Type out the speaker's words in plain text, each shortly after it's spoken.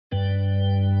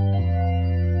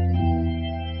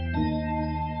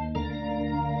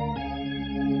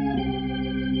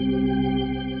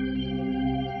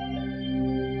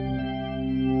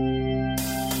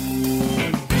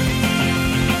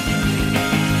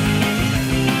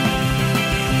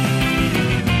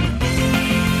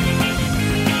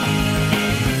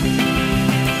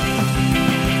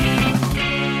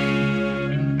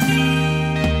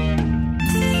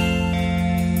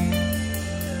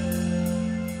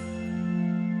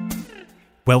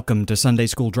Welcome to Sunday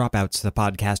School Dropouts, the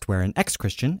podcast where an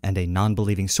ex-Christian and a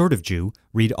non-believing sort of Jew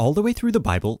read all the way through the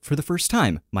Bible for the first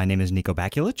time. My name is Niko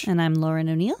Bakulich. And I'm Lauren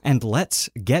O'Neill. And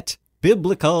let's get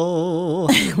biblical.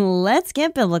 Let's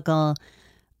get biblical.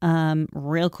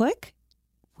 Real quick,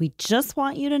 we just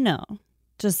want you to know,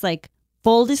 just like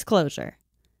full disclosure,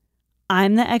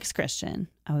 I'm the ex-Christian.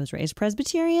 I was raised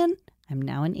Presbyterian. I'm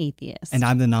now an atheist. And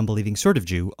I'm the non-believing sort of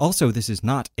Jew. Also, this is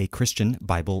not a Christian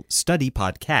Bible study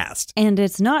podcast. And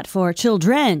it's not for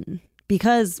children,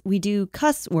 because we do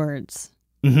cuss words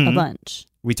a bunch.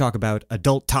 We talk about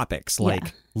adult topics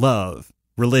like love,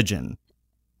 religion,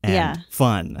 and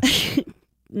fun.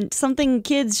 Something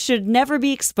kids should never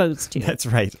be exposed to. That's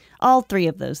right. All three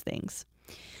of those things.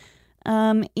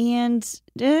 And is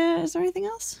there anything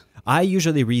else? I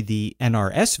usually read the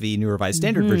NRSV, New Revised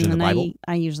Standard Version of the Bible.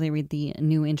 I usually read the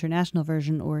New International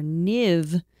Version, or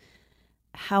NIV.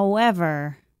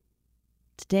 However,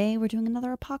 today we're doing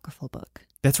another apocryphal book.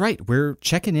 That's right. We're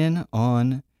checking in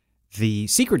on the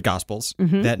secret Gospels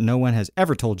that no one has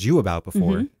ever told you about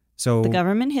before. So the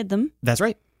government hid them. That's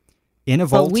right. In a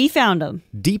vault. But we found them.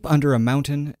 Deep under a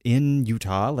mountain in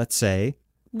Utah, let's say.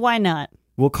 Why not?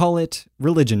 We'll call it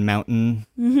Religion Mountain.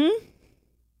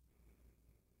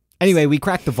 Anyway, we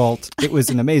cracked the vault. It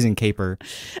was an amazing caper.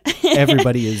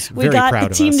 Everybody is very proud of us. We got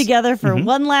the team together for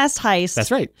one last heist. That's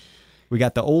right. We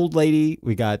got the old lady.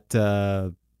 We got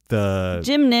the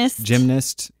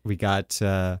gymnast. We got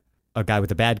a guy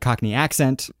with a bad Cockney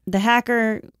accent. The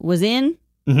hacker was in.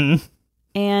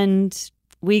 And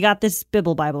we got this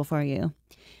Bible for you.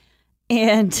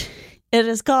 And it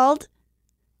is called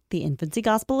The Infancy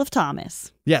Gospel of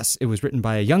Thomas. Yes, it was written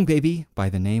by a young baby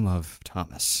by the name of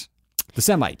Thomas. The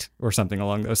Semite, or something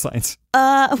along those lines.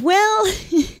 Well,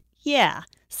 yeah.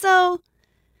 So,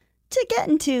 to get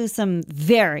into some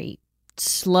very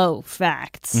slow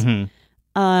facts,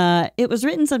 it was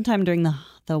written sometime during the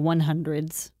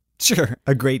 100s. Sure,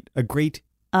 a great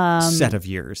set of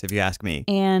years, if you ask me.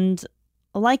 And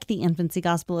like the Infancy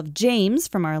Gospel of James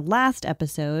from our last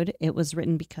episode, it was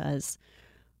written because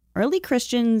early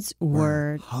Christians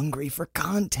were hungry for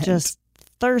content. Just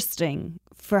thirsting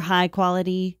for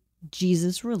high-quality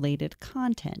Jesus-related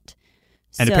content.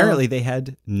 And apparently they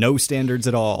had no standards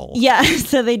at all. Yeah,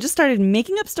 so they just started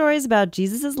making up stories about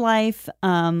Jesus' life.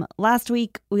 Last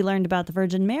week, we learned about the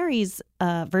Virgin Mary's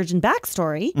virgin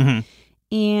backstory.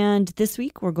 And this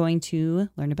week, we're going to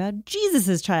learn about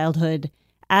Jesus' childhood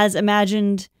as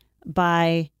imagined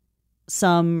by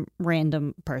some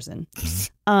random person.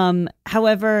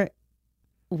 However,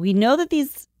 we know that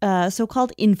these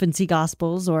so-called infancy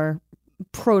gospels, or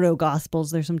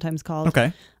proto-gospels, they're sometimes called,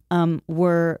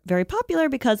 were very popular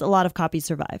because a lot of copies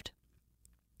survived,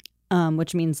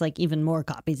 which means like even more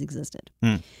copies existed.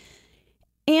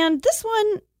 And this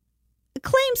one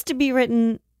claims to be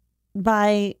written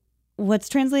by what's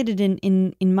translated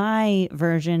in my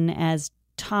version as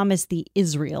Thomas the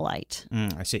Israelite.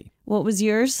 I see. What was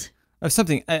yours?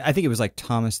 Something, I think it was like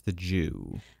Thomas the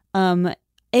Jew.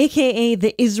 AKA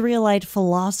the Israelite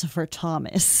philosopher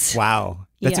Thomas. Wow.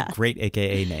 That's a great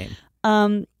AKA name.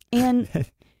 And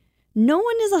no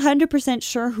one is 100%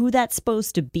 sure who that's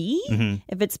supposed to be.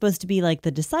 If it's supposed to be like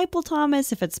the disciple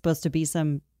Thomas, if it's supposed to be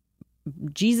some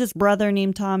Jesus brother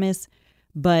named Thomas.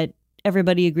 But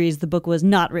everybody agrees the book was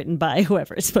not written by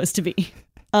whoever it's supposed to be.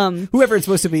 Whoever it's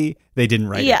supposed to be, they didn't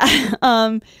write it.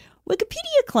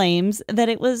 Wikipedia claims that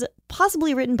it was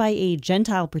possibly written by a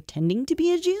Gentile pretending to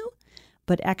be a Jew,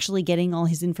 but actually getting all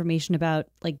his information about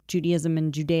like Judaism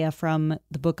and Judea from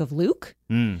the book of Luke.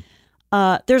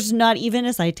 There's not even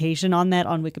a citation on that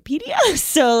on Wikipedia,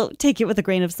 so take it with a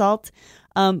grain of salt.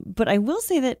 But I will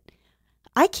say that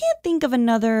I can't think of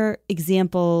another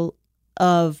example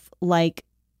of like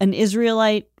an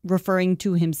Israelite referring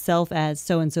to himself as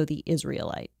so-and-so the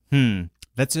Israelite.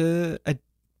 That's a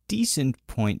decent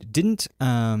point. Didn't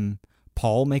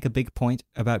Paul make a big point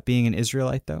about being an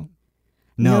Israelite, though?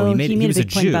 No, he made a a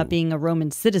big point Jew. about being a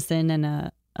Roman citizen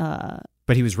and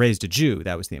But he was raised a Jew.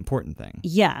 That was the important thing.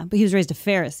 Yeah, but he was raised a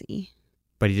Pharisee.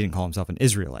 But he didn't call himself an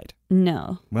Israelite.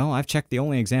 No. Well, I've checked the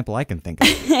only example I can think of,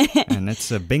 and it's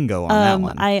a bingo on that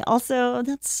one.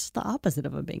 That's the opposite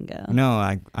of a bingo. No,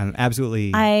 I'm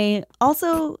absolutely... I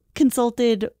also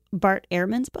consulted Bart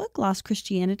Ehrman's book, Lost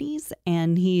Christianities,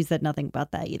 and he said nothing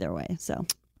about that either way, so...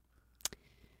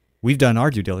 We've done our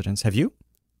due diligence. Have you?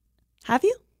 Have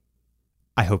you?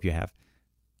 I hope you have.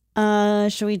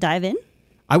 Shall we dive in?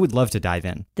 I would love to dive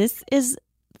in. This is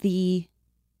the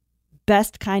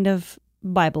best kind of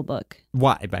Bible book.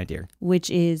 Why, my dear? Which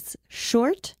is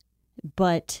short,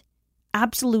 but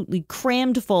absolutely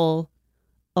crammed full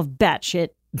of batshit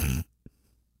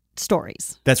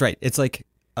stories. That's right. It's like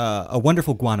a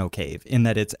wonderful guano cave in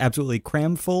that it's absolutely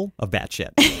crammed full of bat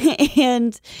shit.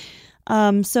 And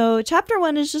so chapter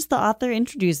 1 is just the author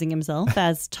introducing himself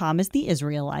as Thomas the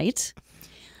Israelite.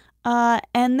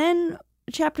 And then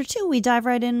chapter 2, we dive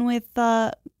right in with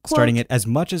starting it as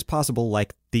much as possible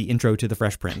like the intro to The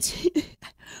Fresh Prince.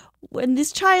 When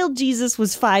this child Jesus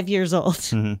was 5 years old.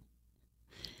 Mm-hmm.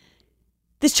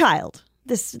 This child,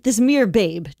 this mere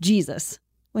babe, Jesus,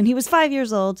 when he was 5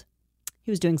 years old,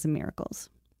 he was doing some miracles.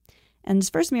 And his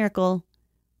first miracle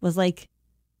was like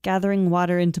gathering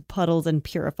water into puddles and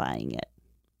purifying it.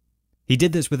 He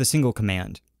did this with a single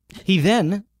command. He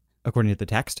then, according to the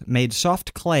text, made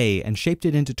soft clay and shaped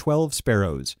it into 12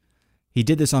 sparrows. He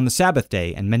did this on the Sabbath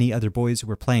day, and many other boys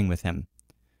were playing with him.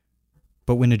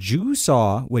 But when a Jew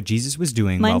saw what Jesus was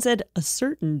doing... Mine said a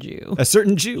certain Jew. A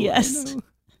certain Jew? Yes.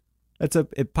 That's a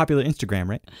popular Instagram,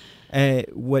 right?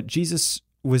 What Jesus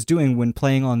was doing when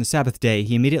playing on the Sabbath day,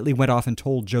 he immediately went off and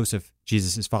told Joseph,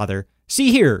 Jesus' father,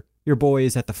 "See here, your boy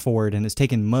is at the ford and has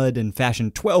taken mud and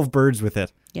fashioned 12 birds with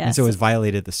it." Yes. And so has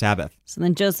violated the Sabbath. So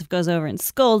then Joseph goes over and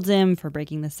scolds him for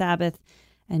breaking the Sabbath.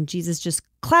 And Jesus just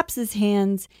claps his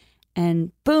hands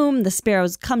and boom, the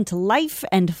sparrows come to life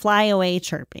and fly away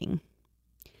chirping.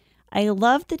 I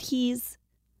love that he's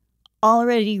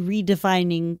already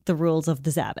redefining the rules of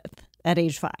the Sabbath at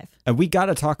age 5. And we got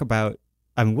to talk about,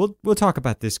 I mean, we'll talk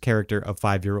about this character of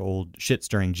 5-year-old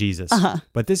shit-stirring Jesus.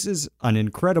 But this is an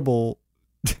incredible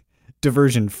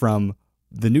diversion from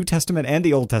the New Testament and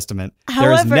the Old Testament. However,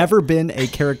 there has never been a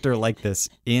character like this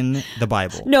in the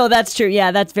Bible. No, that's true.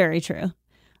 Yeah, that's very true.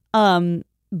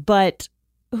 But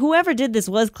whoever did this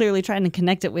was clearly trying to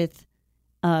connect it with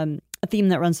a theme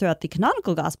that runs throughout the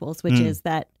canonical Gospels, which is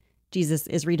that Jesus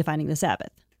is redefining the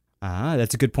Sabbath. Ah,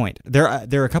 that's a good point. There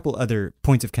are a couple other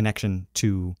points of connection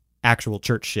to actual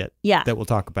church shit that we'll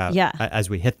talk about as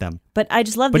we hit them. But I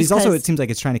just love this. But he's also, it seems like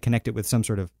it's trying to connect it with some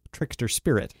sort of trickster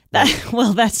spirit.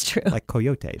 Well, that's true. Like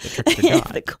Coyote, the trickster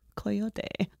god. The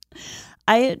Coyote.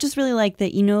 I just really like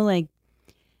that, like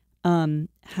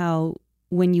how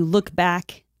when you look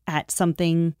back at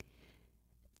something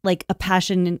like a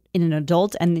passion in an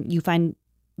adult and you find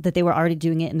that they were already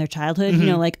doing it in their childhood,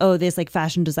 like, oh, this like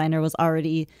fashion designer was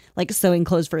already like sewing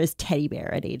clothes for his teddy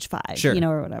bear at age 5,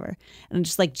 or whatever. And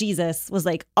just like Jesus was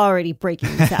like already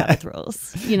breaking the Sabbath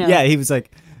rules, Yeah, he was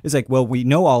like, it's like, well, we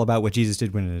know all about what Jesus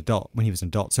did when he was an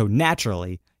adult. So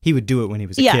naturally he would do it when he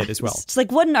was a kid as well. It's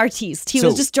like, what an artiste. He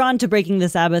was just drawn to breaking the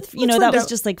Sabbath. That was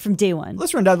just like from day one.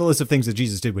 Let's run down the list of things that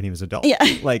Jesus did when he was an adult. Yeah.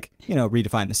 Like,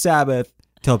 redefine the Sabbath,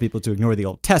 tell people to ignore the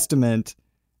Old Testament,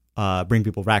 bring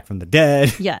people back from the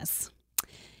dead. Yes.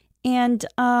 And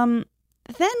then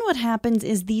what happens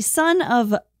is the son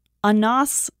of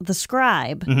Anas the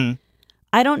scribe. Mm-hmm.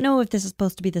 I don't know if this is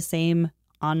supposed to be the same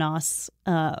Anas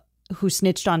who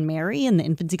snitched on Mary in the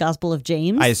Infancy Gospel of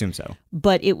James. I assume so.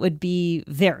 But it would be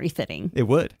very fitting. It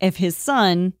would. If his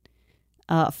son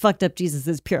fucked up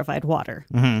Jesus' purified water.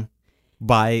 Mm-hmm.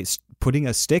 By putting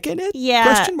a stick in it? Yeah.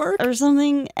 Question mark? Or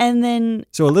something. And then...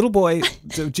 So a little boy...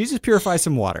 So Jesus purifies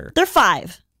some water. They're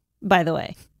 5, by the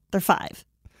way. They're 5.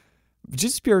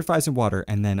 Jesus purifies some water,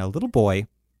 and then a little boy,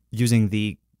 using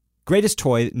the greatest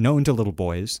toy known to little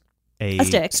boys, a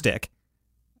stick,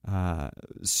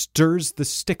 stirs the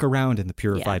stick around in the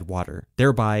purified water,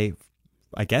 thereby,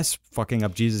 I guess, fucking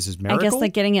up Jesus' miracle? I guess,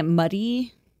 like, getting it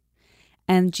muddy.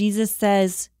 And Jesus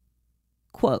says,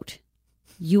 quote,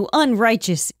 "You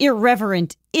unrighteous,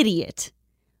 irreverent idiot.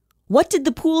 What did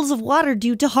the pools of water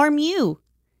do to harm you?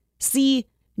 See,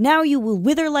 now you will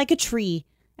wither like a tree,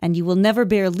 and you will never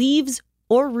bear leaves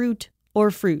or root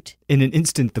or fruit." In an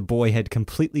instant, the boy had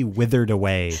completely withered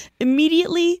away.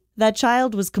 Immediately, that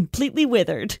child was completely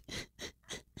withered.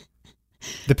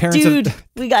 The parents Dude,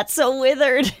 we got so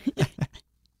withered.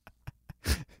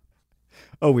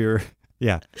 Oh, we were...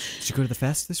 Yeah. Did you go to the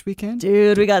fest this weekend?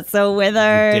 Dude, we got so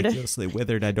withered. Ridiculously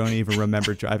withered. I don't even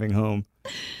remember driving home.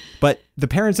 But the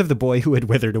parents of the boy who had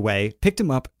withered away picked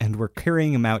him up and were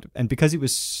carrying him out. And because he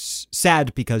was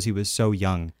sad because he was so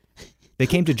young, they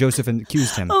came to Joseph and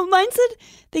accused him. Oh, mine said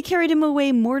they carried him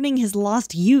away mourning his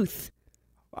lost youth.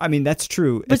 I mean, that's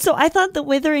true. But so I thought the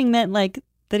withering meant like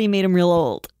that he made him real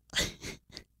old.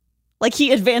 Like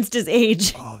he advanced his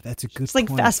age. Oh, that's a good It's like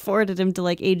point. fast forwarded him to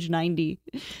like age 90.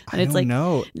 And it's like,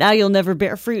 know. Now you'll never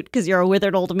bear fruit because you're a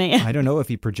withered old man. I don't know if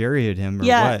he perjuriated him or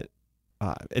what.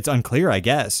 It's unclear, I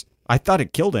guess. I thought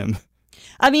it killed him.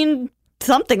 I mean,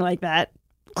 something like that.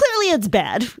 Clearly it's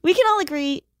bad. We can all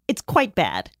agree it's quite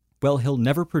bad. Well, he'll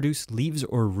never produce leaves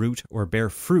or root or bear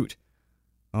fruit.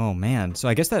 Oh, man. So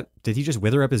I guess did he just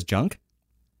wither up his junk?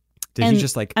 He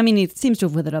just like... I mean, he seems to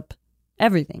have withered up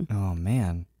everything. Oh,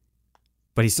 man.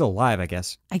 But he's still alive, I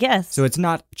guess. I guess. So it's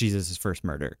not Jesus' first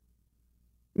murder.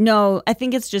 No, I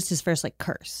think it's just his first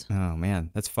curse. Oh, man.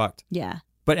 That's fucked. Yeah.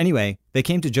 But anyway, they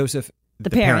came to Joseph,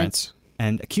 the parents,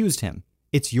 and accused him.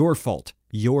 It's your fault.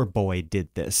 Your boy did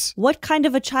this. What kind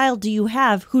of a child do you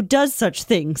have who does such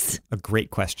things? A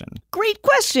great question. Great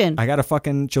question. I got a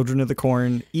fucking Children of the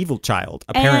Corn evil child,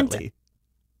 apparently.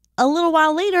 And a little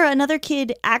while later, another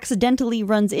kid accidentally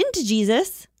runs into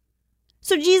Jesus.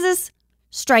 So Jesus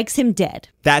strikes him dead.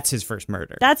 That's his first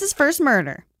murder. That's his first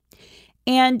murder.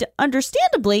 And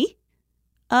understandably,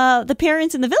 the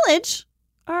parents in the village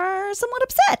are somewhat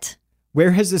upset.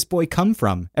 Where has this boy come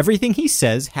from? Everything he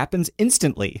says happens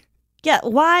instantly. Yeah,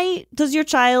 why does your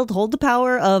child hold the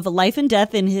power of life and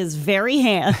death in his very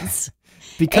hands?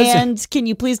 And can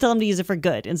you please tell him to use it for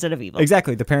good instead of evil?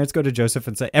 Exactly. The parents go to Joseph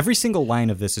and say, every single line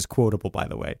of this is quotable, by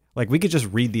the way. Like, we could just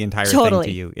read the entire thing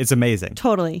to you. It's amazing.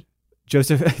 Totally.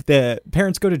 The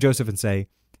parents go to Joseph and say,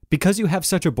 because you have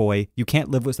such a boy, you can't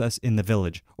live with us in the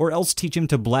village, or else teach him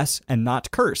to bless and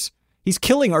not curse. He's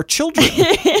killing our children.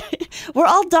 We're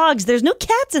all dogs. There's no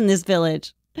cats in this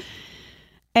village.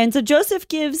 And so Joseph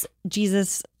gives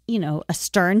Jesus, a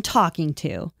stern talking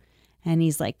to. And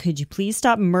he's like, could you please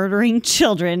stop murdering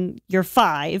children? You're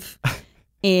 5.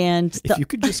 And if you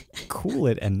could just cool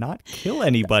it and not kill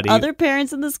anybody. Other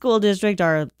parents in the school district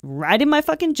are riding my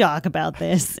fucking jock about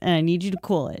this. And I need you to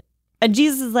cool it. And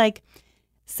Jesus is like,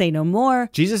 say no more.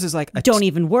 Jesus is like, don't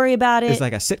even worry about it. He's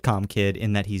like a sitcom kid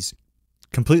in that he's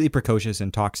completely precocious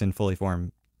and talks in fully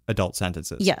formed adult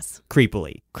sentences. Yes.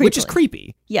 Creepily. Which is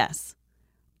creepy. Yes.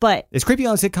 But it's creepy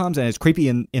on sitcoms and it's creepy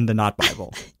in the not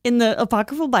Bible. In the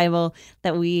apocryphal Bible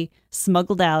that we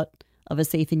smuggled out of a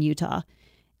safe in Utah.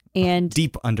 And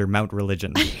deep under Mount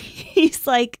Religion. He's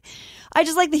like, I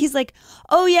just like that he's like,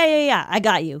 oh, yeah, I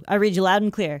got you. I read you loud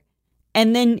and clear.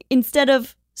 And then instead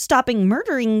of stopping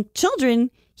murdering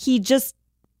children, he just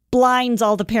blinds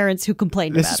all the parents who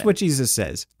complained about it. This is what Jesus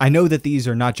says. I know that these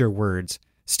are not your words.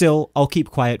 Still, I'll keep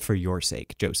quiet for your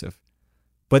sake, Joseph.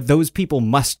 But those people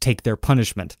must take their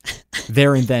punishment.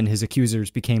 There and then his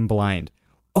accusers became blind.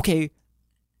 Okay,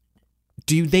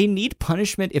 do they need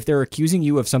punishment if they're accusing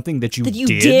you of something that you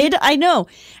did? I know.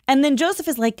 And then Joseph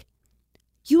is like,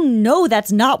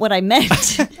 that's not what I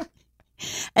meant.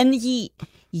 And he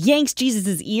yanks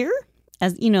Jesus' ear,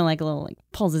 as like a little,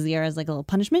 pulls his ear as like a little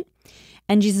punishment.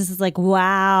 And Jesus is like,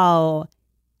 wow,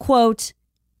 quote,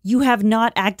 you have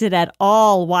not acted at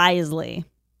all wisely.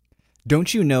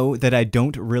 Don't you know that I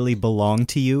don't really belong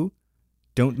to you?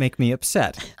 Don't make me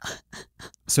upset.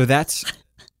 So that's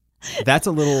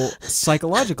a little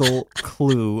psychological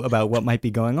clue about what might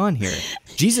be going on here.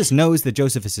 Jesus knows that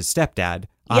Joseph is his stepdad.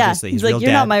 Obviously, he's his real like,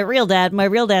 dad. You're not my real dad. My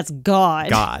real dad's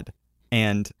God. God.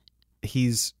 And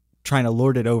he's trying to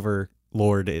lord it over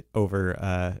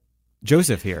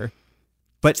Joseph here.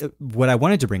 But what I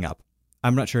wanted to bring up,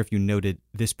 I'm not sure if you noted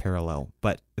this parallel,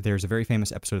 but there's a very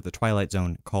famous episode of the Twilight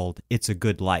Zone called It's a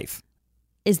Good Life.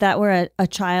 Is that where a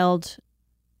child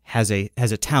has a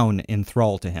town in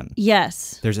thrall to him?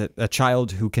 Yes. There's a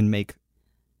child who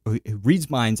reads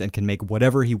minds and can make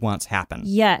whatever he wants happen.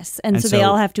 Yes, and so they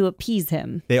all have to appease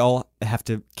him. They all have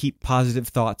to keep positive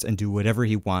thoughts and do whatever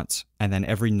he wants, and then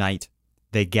every night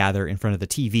they gather in front of the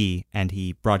TV and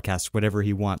he broadcasts whatever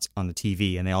he wants on the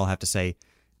TV, and they all have to say,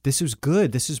 this is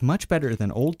good. This is much better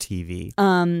than old TV.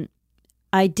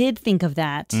 I did think of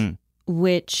that,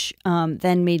 which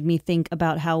then made me think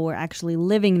about how we're actually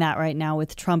living that right now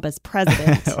with Trump as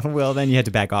president. Well, then you had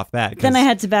to back off that. Then I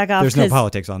had to back off. There's no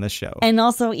politics on this show. And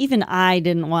also, even I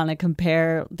didn't want to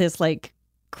compare this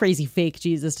crazy fake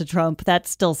Jesus to Trump. That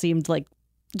still seemed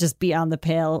just beyond the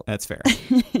pale. That's fair.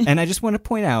 And I just want to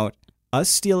point out, us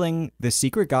stealing the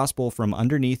secret gospel from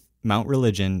underneath Mount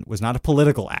Religion was not a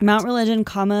political act. Mount Religion,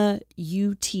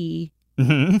 UT,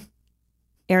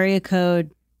 area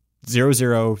code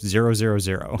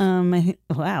 00000.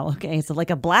 Wow. Okay. So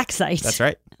a black site. That's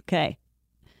right. Okay.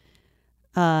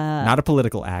 Not a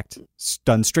political act.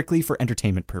 Done strictly for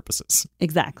entertainment purposes.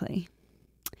 Exactly.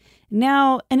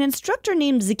 Now, an instructor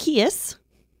named Zacchaeus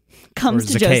comes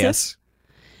to Joseph.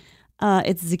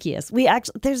 It's Zacchaeus. You're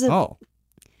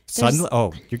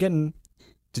getting...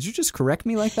 Did you just correct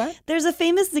me like that? There's a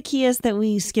famous Zacchaeus that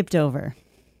we skipped over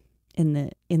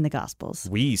in the Gospels.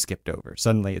 We skipped over.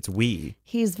 Suddenly it's we.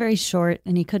 He's very short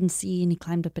and he couldn't see and he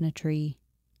climbed up in a tree.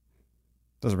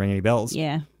 Doesn't ring any bells.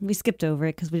 Yeah, we skipped over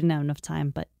it because we didn't have enough time.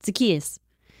 But Zacchaeus.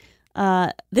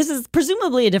 This is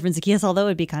presumably a different Zacchaeus, although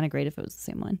it'd be kind of great if it was the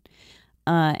same one.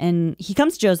 And he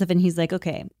comes to Joseph and he's like,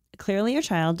 okay, clearly your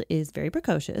child is very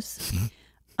precocious.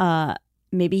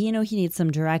 Maybe, he needs some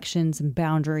direction, some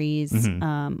boundaries.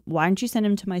 Mm-hmm. Why don't you send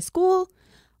him to my school?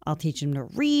 I'll teach him to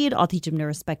read. I'll teach him to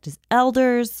respect his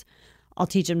elders. I'll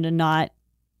teach him to not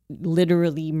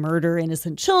literally murder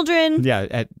innocent children.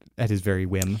 Yeah, at his very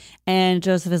whim. And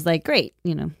Joseph is like, great,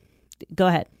 go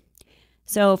ahead.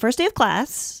 So first day of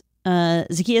class,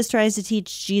 Zacchaeus tries to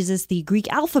teach Jesus the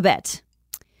Greek alphabet.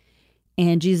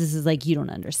 And Jesus is like, you don't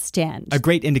understand. A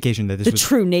great indication that this the was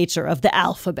true nature of the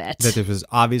alphabet. That this was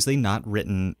obviously not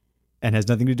written and has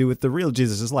nothing to do with the real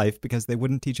Jesus' life, because they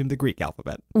wouldn't teach him the Greek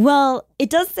alphabet. Well,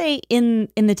 it does say in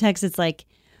the text, it's like,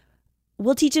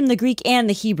 we'll teach him the Greek and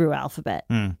the Hebrew alphabet.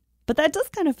 But that does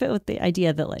kind of fit with the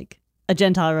idea that like a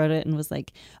Gentile wrote it and was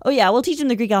like, oh yeah, we'll teach him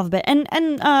the Greek alphabet and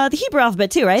the Hebrew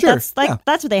alphabet too, right? Sure, That's like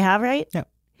that's what they have, right?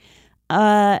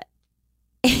 Yeah.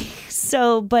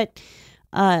 But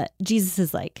Jesus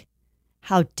is like,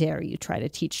 how dare you try to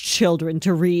teach children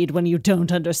to read when you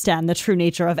don't understand the true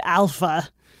nature of alpha?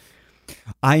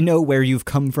 I know where you've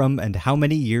come from and how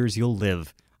many years you'll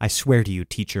live. I swear to you,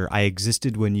 teacher, I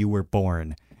existed when you were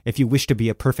born. If you wish to be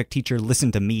a perfect teacher,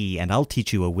 listen to me, and I'll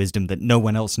teach you a wisdom that no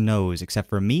one else knows except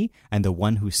for me and the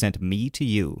one who sent me to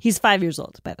you. He's 5 years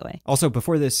old, by the way. Also,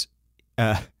 before this,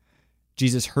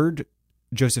 Jesus heard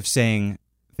Joseph saying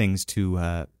things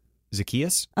to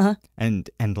Zacchaeus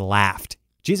and laughed.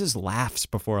 Jesus laughs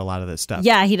before a lot of this stuff.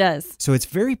 Yeah, he does. So it's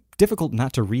very difficult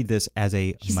not to read this as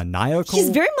a maniacal...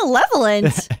 He's very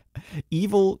malevolent.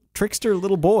 evil trickster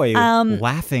little boy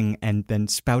laughing and then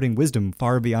spouting wisdom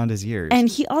far beyond his years. And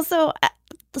he also...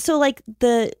 So, like,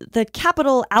 the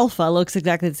capital Alpha looks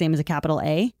exactly the same as a capital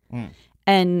A.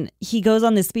 And he goes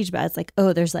on this speech about it's like,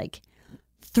 oh, there's like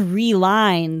 3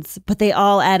 lines, but they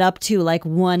all add up to like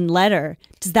 1 letter.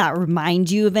 Does that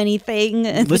remind you of anything?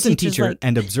 Listen, teacher,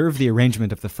 and observe the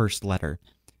arrangement of the first letter.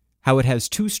 How it has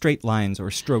 2 straight lines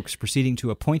or strokes proceeding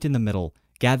to a point in the middle,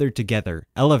 gathered together,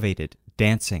 elevated,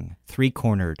 dancing,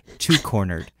 3-cornered,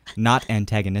 2-cornered, not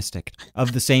antagonistic,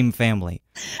 of the same family,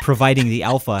 providing the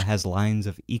alpha has lines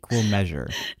of equal measure.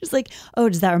 Just like, oh,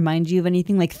 does that remind you of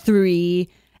anything? Like 3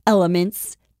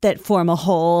 elements that form a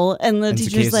whole? And the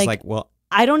teacher's like, well,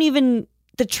 I don't even,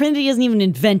 the Trinity isn't even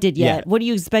invented yet. Yeah. What do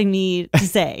you expect me to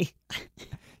say?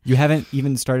 You haven't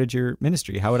even started your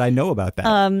ministry. How would I know about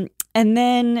that? And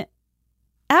then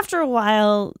after a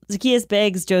while, Zacchaeus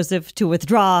begs Joseph to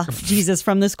withdraw Jesus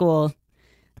from the school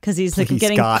because he's like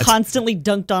getting constantly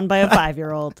dunked on by a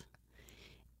 5-year-old.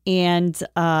 And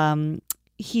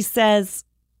he says,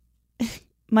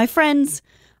 my friends,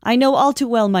 I know all too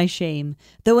well my shame.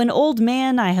 Though an old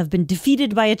man, I have been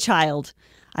defeated by a child.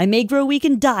 I may grow weak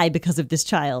and die because of this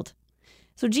child.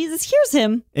 So Jesus hears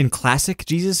him. In classic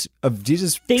Jesus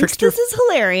thinks trickster this is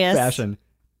hilarious fashion.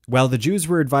 While the Jews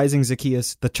were advising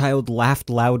Zacchaeus, the child laughed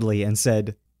loudly and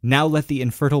said, now let the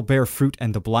infertile bear fruit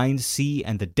and the blind see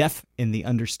and the deaf in the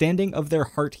understanding of their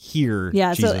heart hear.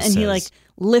 Yeah, Jesus says. He like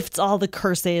lifts all the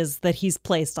curses that he's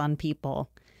placed on people.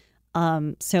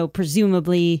 So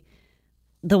presumably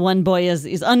the one boy is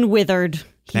unwithered.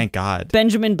 Thank God.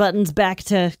 Benjamin Button's back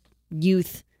to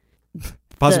youth.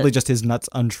 Possibly just his nuts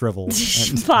unshriveled.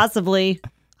 Possibly.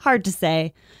 Hard to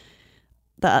say.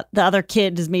 The other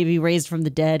kid is maybe raised from the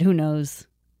dead. Who knows?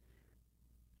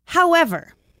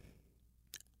 However,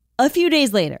 a few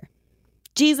days later,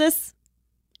 Jesus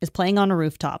is playing on a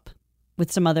rooftop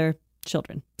with some other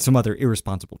children. Some other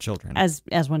irresponsible children. As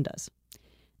one does.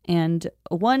 And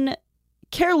one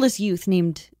careless youth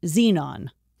named Xenon.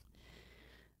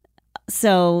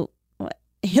 So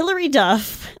Hillary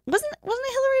Duff wasn't it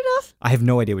Hillary Duff? I have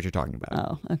no idea what you're talking about.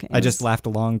 Oh, okay. I just laughed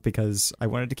along because I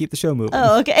wanted to keep the show moving.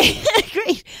 Oh, okay.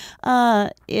 Great.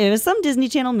 It was some Disney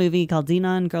Channel movie called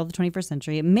Xenon, Girl of the 21st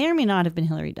Century. It may or may not have been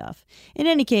Hillary Duff. In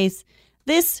any case,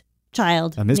 this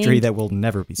child, a mystery that will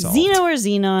never be solved. Xeno or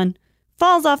Xenon,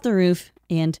 falls off the roof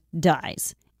and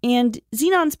dies. And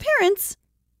Xenon's parents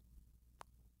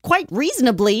quite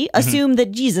reasonably assume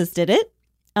that Jesus did it,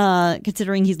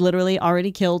 considering he's literally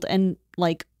already killed and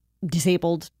like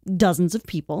disabled dozens of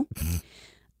people.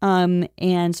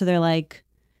 And so they're like,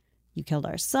 you killed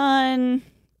our son,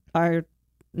 our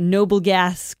noble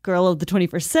gas girl of the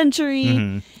 21st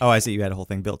century. Oh, I see. You had a whole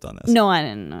thing built on this. No, I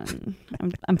didn't.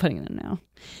 I'm putting it in now.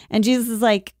 And Jesus is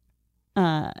like,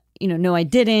 no, I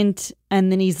didn't.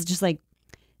 And then he's just like,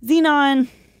 Xenon,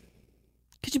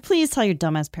 could you please tell your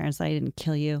dumbass parents that I didn't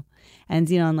kill you? And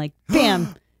Xenon like,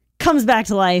 bam, comes back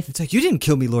to life. It's like, you didn't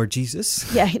kill me, Lord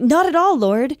Jesus. Yeah, not at all,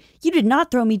 Lord. You did not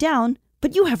throw me down,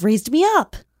 but you have raised me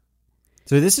up.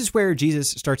 So this is where Jesus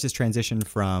starts his transition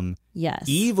from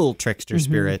evil trickster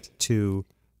spirit to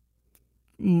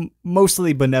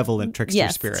mostly benevolent trickster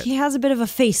spirit. He has a bit of a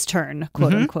face turn,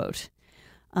 quote unquote.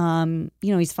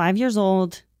 He's 5 years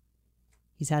old.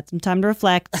 He's had some time to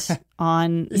reflect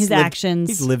on his actions.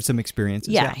 He's lived some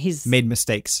experiences. Yeah, he's made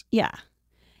mistakes. Yeah.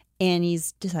 And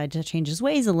he's decided to change his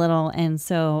ways a little. And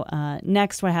so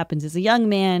next what happens is a young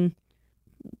man,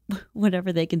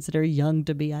 whatever they consider young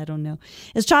to be, I don't know,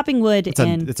 is chopping wood. It's a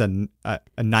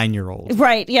 9-year-old.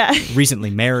 Right, yeah. Recently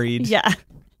married. Yeah.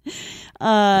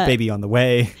 Baby on the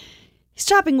way. He's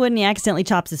chopping wood and he accidentally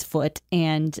chops his foot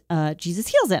and Jesus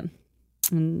heals him.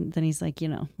 And then he's like,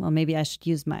 well, maybe I should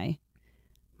use my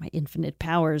infinite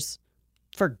powers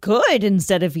for good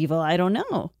instead of evil. I don't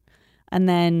know. And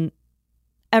then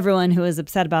everyone who is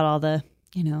upset about all the,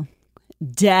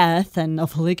 death and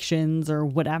afflictions or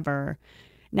whatever,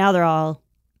 now they're all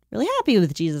really happy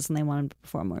with Jesus and they want him to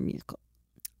perform more musicals.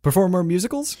 Perform more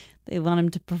musicals? They want him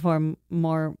to perform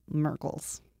more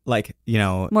Merkles. Like,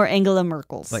 more Angela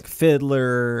Merkels. Like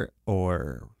Fiddler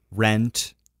or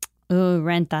Rent. Oh,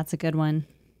 Rent, that's a good one.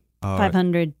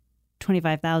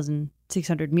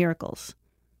 525,600 miracles.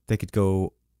 They could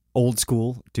go old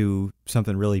school, do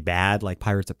something really bad, like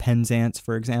Pirates of Penzance,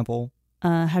 for example.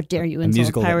 How dare you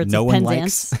insult Pirates of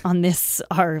Penzance on this,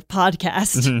 our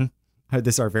podcast. Mm-hmm.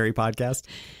 This, our very podcast.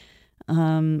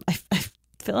 I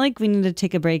feel like we need to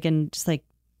take a break and just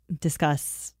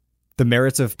discuss the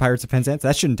merits of Pirates of Penzance.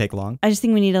 That shouldn't take long. I just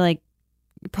think we need to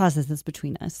process this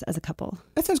between us as a couple.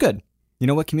 That sounds good. You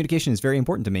know what? Communication is very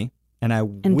important to me. And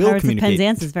will Pirates communicate. of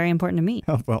Penzance is very important to me.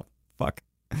 Oh, well, fuck.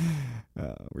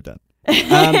 We're done. We're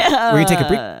going to take a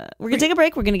break. We're going to take a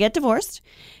break. We're going to get divorced.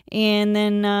 And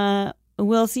then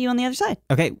we'll see you on the other side.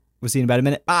 Okay. We'll see you in about a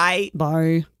minute. Bye.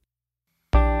 Bye.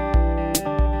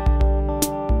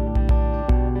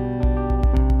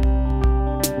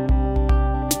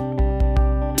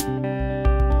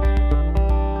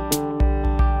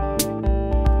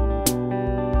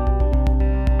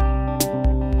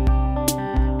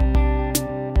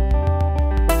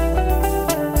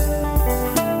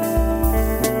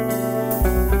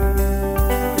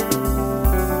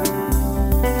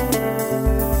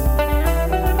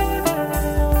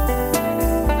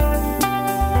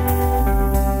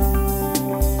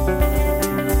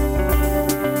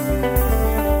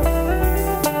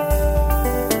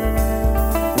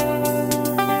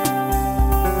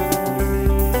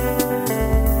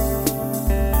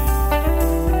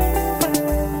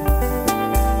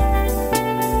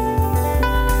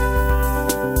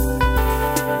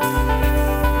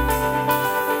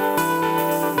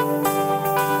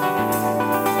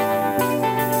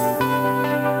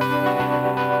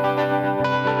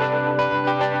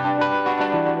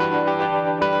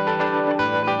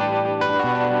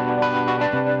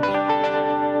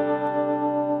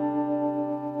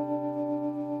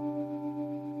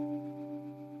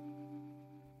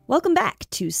 Welcome back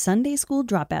to Sunday School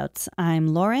Dropouts. I'm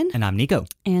Lauren. And I'm Niko.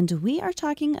 And we are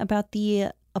talking about the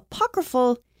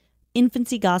apocryphal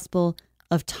Infancy Gospel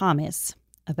of Thomas,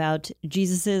 about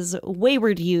Jesus's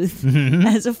wayward youth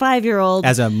as a 5-year-old.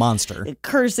 As a monster.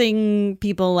 Cursing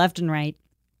people left and right.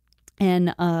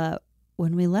 And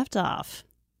when we left off,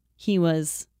 he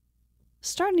was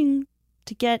starting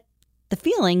to get the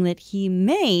feeling that he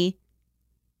may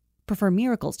prefer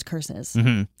miracles to curses.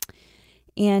 Mm-hmm.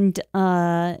 And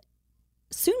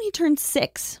soon he turned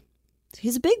 6. So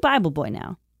he's a big Bible boy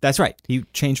now. That's right. He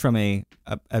changed from a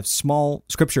small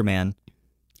scripture man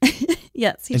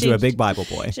yes, he into a big Bible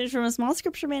boy. Changed from a small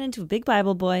scripture man into a big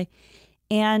Bible boy.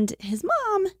 And his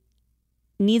mom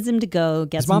needs him to go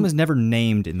get His mom is never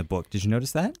named in the book. Did you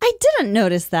notice that? I didn't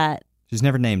notice that. She's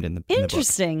never named in the book.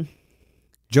 Interesting.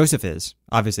 Joseph is,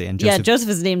 obviously. And Joseph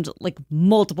is named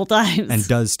multiple times. And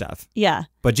does stuff. Yeah.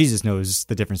 But Jesus knows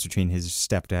the difference between his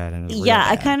stepdad and his real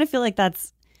dad. I kind of feel like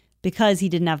that's because he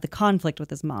didn't have the conflict with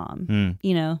his mom, and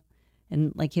he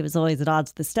was always at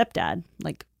odds with his stepdad,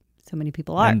 like so many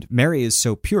people are. And Mary is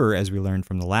so pure, as we learned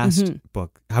from the last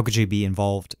book. How could she be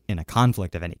involved in a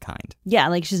conflict of any kind?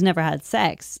 Yeah, she's never had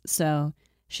sex, so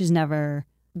she's never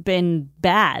been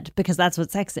bad because that's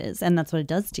what sex is, and that's what it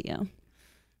does to you.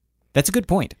 That's a good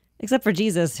point. Except for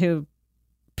Jesus, who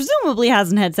presumably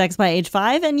hasn't had sex by age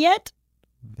 5, and yet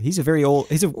he's a very old.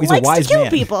 He's a likes wise to kill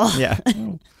man. people. Yeah.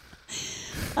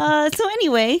 So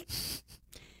anyway,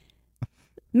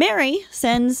 Mary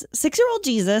sends 6-year-old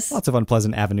Jesus. Lots of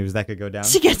unpleasant avenues that could go down.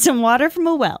 To get some water from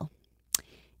a well,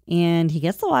 and he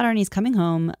gets the water and he's coming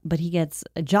home, but he gets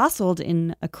jostled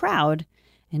in a crowd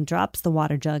and drops the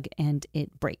water jug and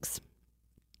it breaks.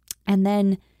 And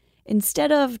then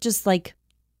instead of just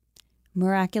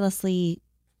miraculously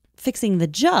fixing the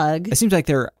jug, it seems like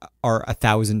there are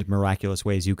 1,000 miraculous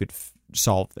ways you could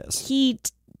solve this. He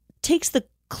takes the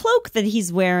cloak that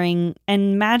he's wearing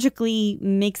and magically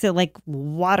makes it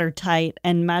watertight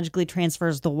and magically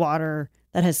transfers the water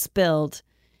that has spilled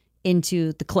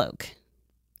into the cloak.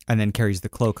 And then carries the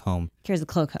cloak home.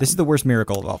 This is the worst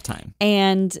miracle of all time.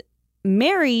 And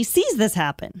Mary sees this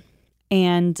happen.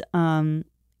 And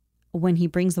when he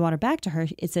brings the water back to her,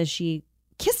 it says she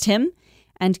kissed him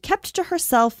and kept to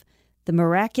herself the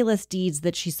miraculous deeds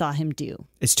that she saw him do.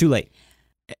 It's too late.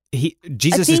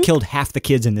 Jesus has killed half the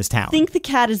kids in this town. I think the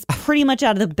cat is pretty much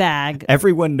out of the bag.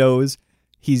 Everyone knows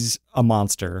he's a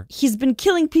monster. He's been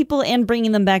killing people and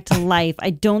bringing them back to life.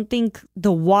 I don't think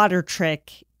the water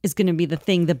trick is going to be the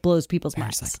thing that blows people's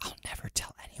minds. Mary's like, I'll never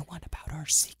tell anyone about our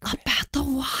secret. About the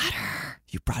water.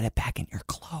 You brought it back in your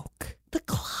cloak. The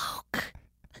cloak.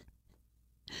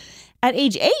 At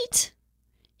age 8,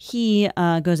 he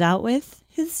goes out with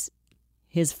his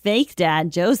fake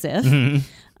dad, Joseph,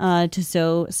 to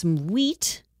sow some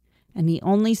wheat. And he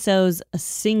only sows a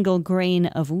single grain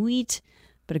of wheat,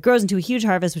 but it grows into a huge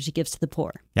harvest, which he gives to the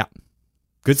poor. Yeah.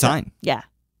 Good sign. Yeah.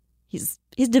 He's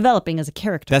developing as a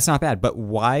character. That's not bad. But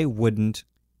why wouldn't,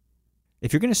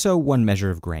 if you're going to sow one measure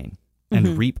of grain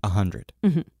and reap 100,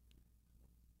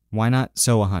 why not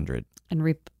sow 100? And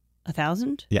reap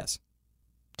 1,000? Yes.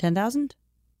 10,000?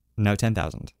 No,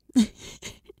 10,000.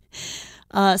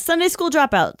 Sunday school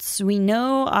dropouts. We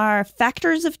know are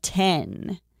factors of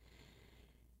 10.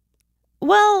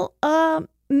 Well,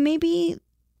 maybe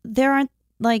there aren't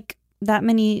like that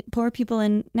many poor people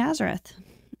in Nazareth.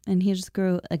 And he just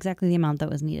grew exactly the amount that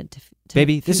was needed to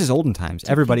Baby, this is olden times.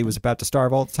 Everybody was about to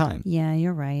starve all the time. Yeah,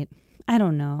 you're right. I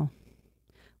don't know.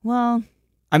 Well,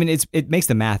 I mean, it makes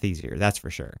the math easier, that's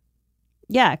for sure.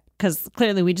 Yeah, because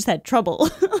clearly we just had trouble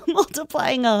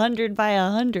multiplying 100 by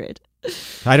 100.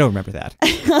 I don't remember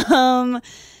that.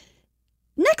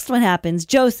 Next one happens.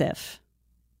 Joseph,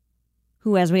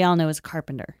 who, as we all know, is a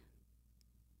carpenter,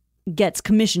 gets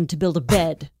commissioned to build a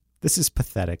bed. This is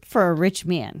pathetic. For a rich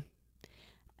man.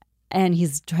 And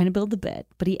he's trying to build the bed,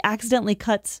 but he accidentally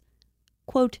cuts,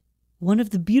 quote, one of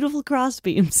the beautiful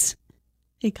crossbeams.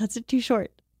 He cuts it too short.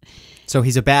 So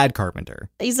he's a bad carpenter.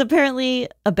 He's apparently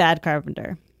a bad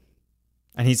carpenter.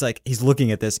 And he's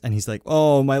looking at this and he's like,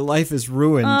 oh, my life is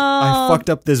ruined. I fucked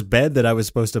up this bed that I was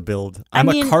supposed to build. I'm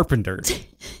a carpenter.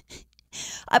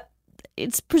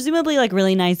 It's presumably like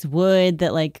really nice wood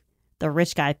that like the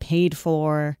rich guy paid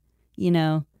for, you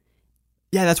know.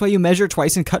 Yeah, that's why you measure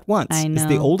twice and cut once. I know. It's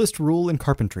the oldest rule in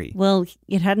carpentry. Well,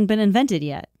 it hadn't been invented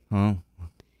yet. Oh.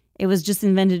 It was just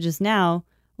invented just now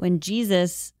when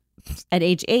Jesus, at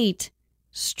age 8,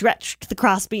 stretched the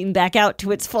crossbeam back out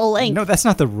to its full length. No, that's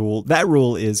not the rule. That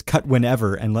rule is cut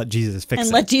whenever and let Jesus fix it.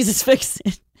 And let Jesus fix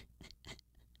it.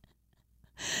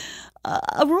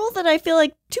 A rule that I feel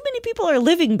like too many people are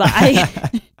living by.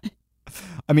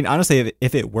 I mean, honestly,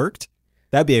 if it worked,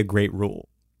 that'd be a great rule.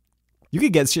 You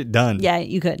could get shit done. Yeah,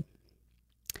 you could.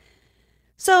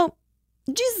 So,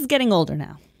 Jesus is getting older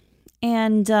now.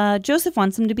 And Joseph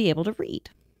wants him to be able to read.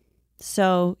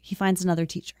 So, he finds another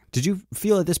teacher. Did you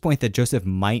feel at this point that Joseph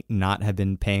might not have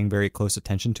been paying very close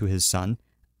attention to his son?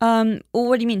 What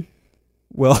do you mean?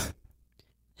 Well,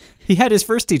 he had his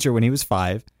first teacher when he was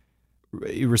 5.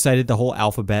 He recited the whole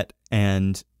alphabet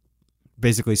and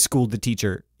basically schooled the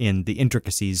teacher in the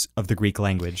intricacies of the Greek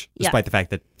language, despite the fact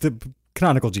that the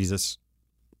canonical Jesus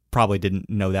probably didn't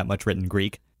know that much written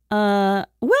Greek. Well,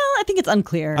 I think it's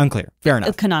unclear. Unclear. Fair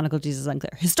enough. Canonical Jesus is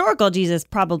unclear. Historical Jesus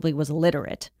probably was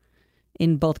illiterate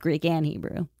in both Greek and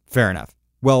Hebrew. Fair enough.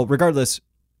 Well, regardless,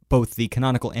 both the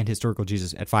canonical and historical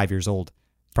Jesus at 5 years old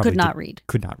probably could not read.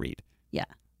 Could not read. Yeah.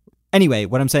 Anyway,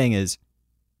 what I'm saying is,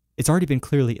 it's already been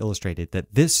clearly illustrated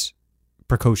that this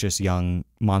precocious young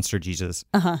monster Jesus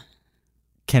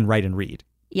can write and read.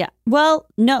 Yeah. Well,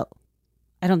 no.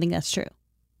 I don't think that's true.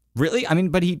 Really? I mean,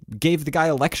 but he gave the guy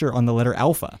a lecture on the letter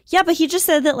alpha. Yeah, but he just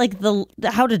said that, like, the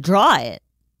how to draw it.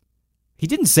 He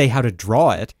didn't say how to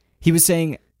draw it. He was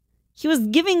saying... He was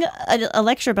giving a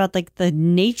lecture about, like, the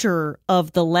nature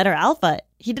of the letter alpha.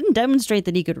 He didn't demonstrate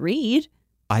that he could read.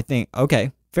 I think...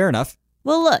 Okay, fair enough.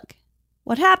 Well, look.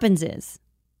 What happens is...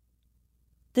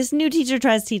 This new teacher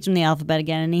tries to teach him the alphabet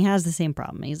again, and he has the same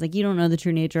problem. He's like, you don't know the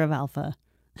true nature of alpha.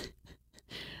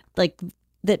 Like,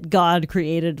 that God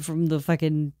created from the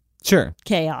fucking... Sure.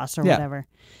 Chaos or whatever.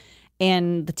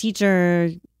 And the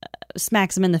teacher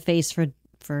smacks him in the face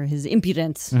for his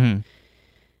impudence. Mm-hmm.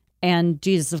 And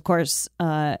Jesus, of course,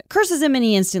 curses him, and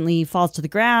he instantly falls to the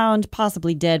ground,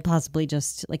 possibly dead, possibly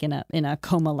just like in a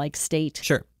coma-like state.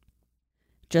 Sure.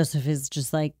 Joseph is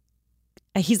just like,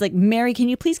 he's like, Mary, can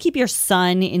you please keep your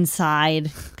son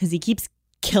inside? Because he keeps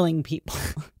killing people.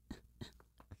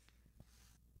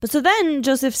 But so then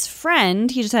Joseph's friend,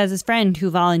 he just has his friend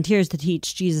who volunteers to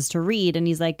teach Jesus to read. And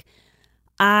he's like,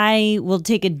 I will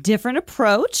take a different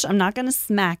approach. I'm not going to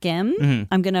smack him. Mm-hmm.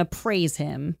 I'm going to praise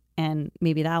him and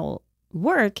maybe that will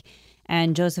work.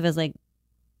 And Joseph is like,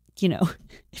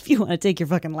 if you want to take your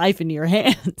fucking life into your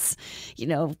hands, he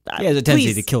has a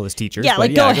tendency to kill his teachers. Yeah,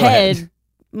 go ahead.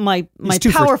 My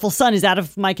powerful son is out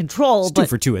of my control. It's 2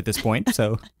 for 2 at this point.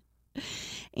 So,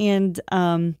 and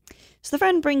so the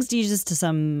friend brings Jesus to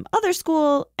some other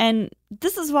school, and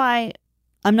this is why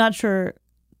I'm not sure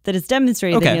that it's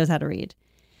demonstrated that he knows how to read,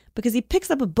 because he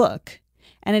picks up a book,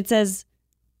 and it says,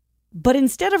 "But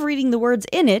instead of reading the words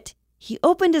in it, he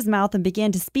opened his mouth and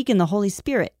began to speak in the Holy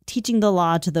Spirit, teaching the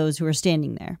law to those who were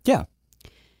standing there." Yeah.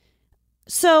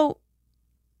 So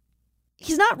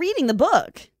he's not reading the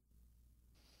book.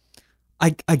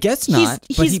 I guess not,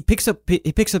 but he picks up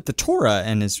the Torah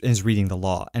and is reading the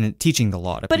law and teaching the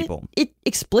law to people. It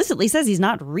explicitly says he's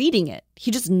not reading it. He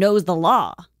just knows the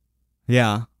law.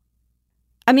 Yeah.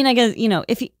 I mean, I guess,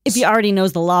 if he already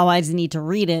knows the law, why does he need to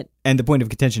read it? And the point of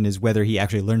contention is whether he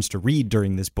actually learns to read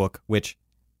during this book, which,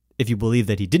 if you believe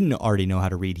that he didn't already know how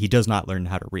to read, he does not learn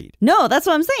how to read. No, that's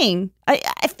what I'm saying.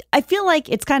 I feel like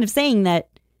it's kind of saying that.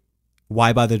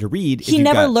 Why bother to read? He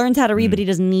never learns how to read, but he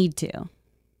doesn't need to.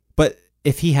 But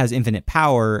if he has infinite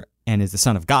power and is the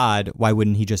son of God, why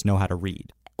wouldn't he just know how to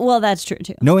read? Well, that's true,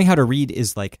 too. Knowing how to read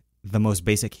is like the most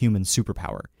basic human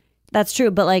superpower. That's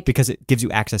true, but because it gives you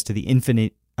access to the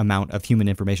infinite amount of human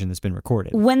information that's been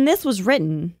recorded. When this was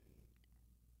written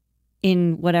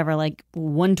in whatever,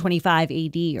 125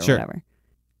 AD or whatever,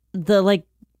 the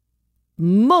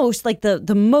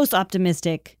most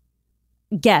optimistic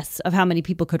guess of how many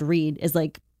people could read is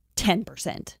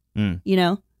 10%.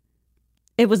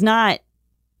 It was not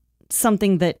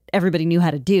something that everybody knew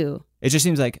how to do. It just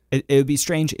seems like it would be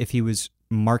strange if he was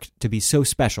marked to be so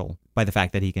special by the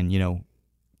fact that he can,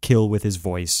 kill with his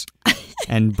voice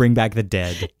and bring back the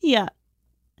dead. Yeah.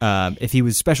 If he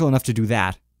was special enough to do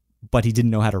that, but he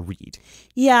didn't know how to read.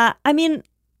 Yeah. I mean,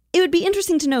 it would be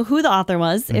interesting to know who the author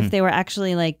was, if they were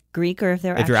actually Greek or if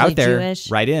they were actually Jewish. If you're out there, Jewish.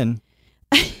 Write in.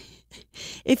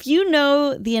 If you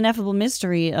know the ineffable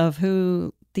mystery of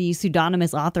who the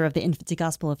pseudonymous author of the Infancy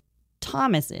Gospel of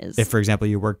Thomas is. If, for example,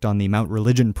 you worked on the Mount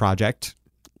Religion Project.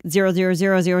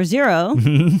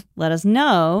 00000, let us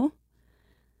know.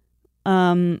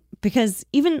 Because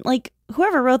even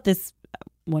whoever wrote this,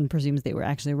 one presumes they were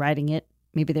actually writing it.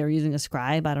 Maybe they were using a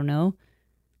scribe. I don't know.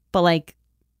 But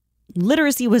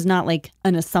literacy was not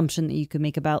an assumption that you could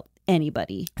make about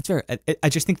anybody. That's fair. I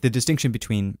just think the distinction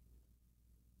between,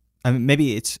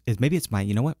 maybe it's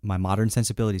my, my modern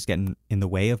sensibilities getting in the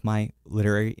way of my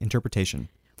literary interpretation.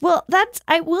 Well,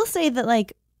 I will say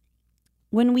that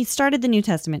when we started the New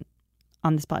Testament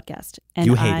on this podcast, and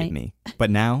you hated me,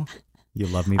 but now you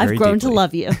love me very I've grown deeply. to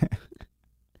love you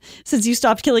since you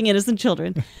stopped killing innocent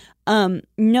children. And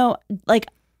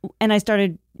I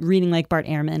started reading Bart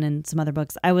Ehrman and some other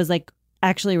books. I was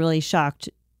actually really shocked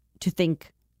to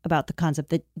think about the concept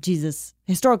that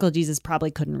historical Jesus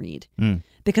probably couldn't read.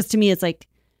 Because to me, it's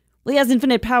he has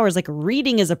infinite powers.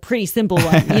 Reading is a pretty simple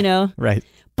one, Right.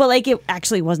 But it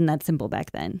actually wasn't that simple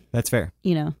back then. That's fair.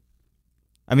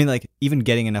 I mean, even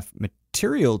getting enough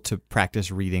material to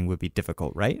practice reading would be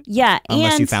difficult, right? Yeah.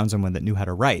 Unless you found someone that knew how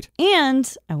to write.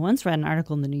 And I once read an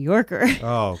article in the New Yorker.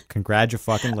 Oh,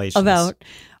 congratulations. About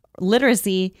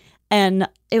literacy. And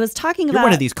it was talking about... You're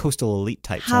one of these coastal elite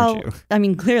types, aren't you? I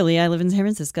mean, clearly, I live in San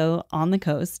Francisco on the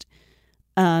coast.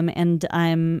 And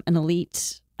I'm an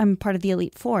elite... I'm part of the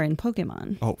Elite Four in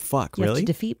Pokemon. Oh, fuck, you really? You have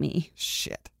to defeat me.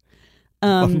 Shit.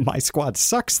 My squad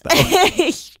sucks, though.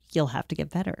 You'll have to get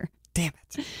better. Damn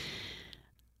it.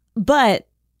 But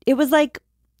it was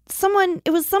some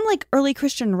early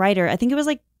Christian writer. I think it was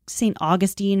St.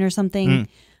 Augustine or something,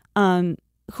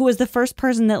 who was the first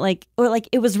person that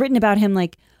it was written about him,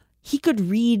 he could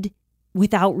read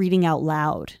without reading out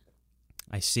loud.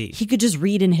 I see. He could just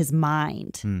read in his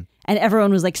mind. And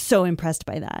everyone was so impressed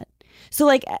by that. So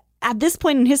at this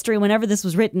point in history, whenever this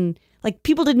was written,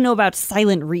 people didn't know about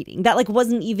silent reading. That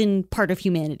wasn't even part of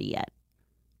humanity yet.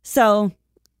 So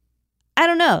I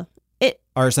don't know.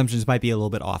 Our assumptions might be a little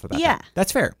bit off about that.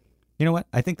 That's fair. You know what?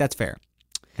 I think that's fair.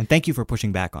 And thank you for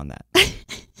pushing back on that.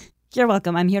 You're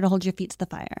welcome. I'm here to hold your feet to the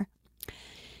fire.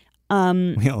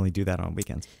 We only do that on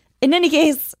weekends. In any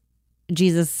case,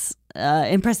 Jesus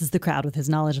impresses the crowd with his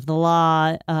knowledge of the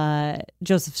law.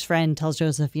 Joseph's friend tells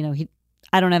Joseph,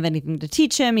 I don't have anything to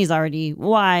teach him. He's already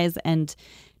wise. And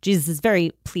Jesus is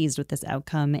very pleased with this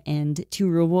outcome. And to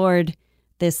reward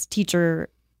this teacher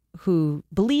who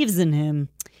believes in him,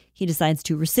 he decides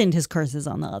to rescind his curses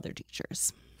on the other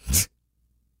teachers.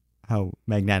 How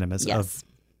magnanimous of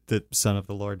the Son of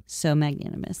the Lord. So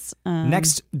magnanimous.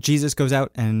 Next, Jesus goes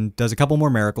out and does a couple more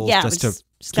miracles just to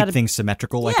keep things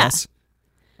symmetrical, I guess.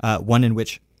 One in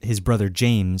which his brother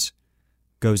James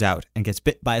goes out and gets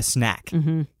bit by a snack.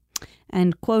 Mm-hmm.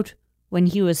 And, quote, when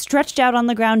he was stretched out on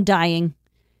the ground dying,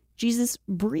 Jesus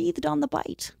breathed on the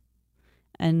bite.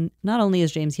 And not only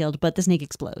is James healed, but the snake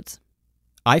explodes.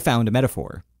 I found a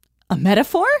metaphor. A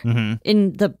metaphor? Mm-hmm.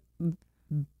 In the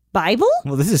Bible?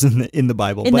 Well, this isn't in the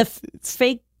Bible. In but the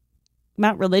fake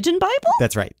Mount Religion Bible?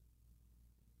 That's right.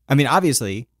 I mean,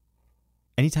 obviously,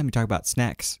 anytime you talk about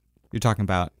snacks, you're talking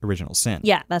about original sin.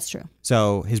 Yeah, that's true.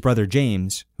 So his brother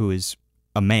James, who is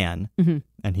a man, Mm-hmm.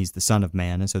 and he's the son of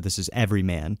man, and so this is every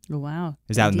man, Oh, wow.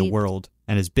 is out in the Indeed. world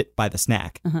and is bit by the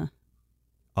snack Uh-huh.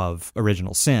 of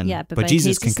original sin. Yeah, bit by but a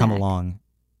Jesus tasty can come snack. along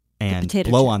and potato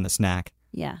blow chip. on the snack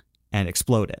Yeah. and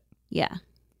explode it. Yeah.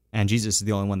 And Jesus is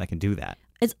the only one that can do that.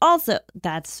 It's also,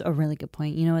 that's a really good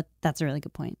point. You know what? That's a really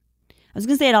good point. I was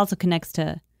going to say it also connects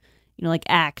to, like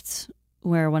Acts,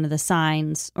 where one of the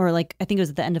signs, or like, I think it was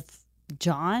at the end of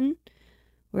John,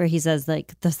 where he says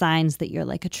like the signs that you're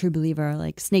like a true believer,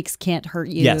 like snakes can't hurt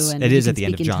you. Yes, and it you is can at the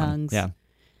end of speak in John. tongues. Yeah.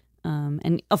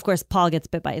 And of course, Paul gets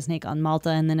bit by a snake on Malta,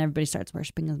 and then everybody starts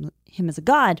worshiping him as a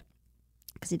god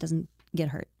because he doesn't get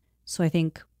hurt. So I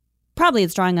think probably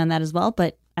it's drawing on that as well,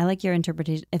 but I like your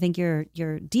interpretation. I think your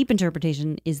deep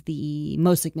interpretation is the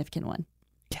most significant one.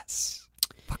 Yes.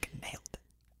 Fucking nailed it.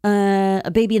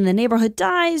 A baby in the neighborhood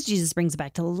dies. Jesus brings it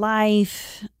back to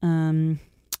life.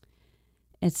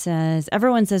 It says,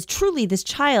 everyone says, truly, this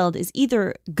child is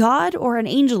either God or an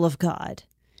angel of God.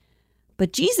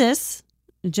 But Jesus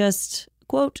just,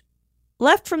 quote,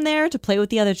 left from there to play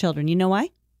with the other children. You know why?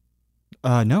 No,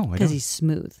 I Because don't. he's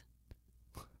smooth.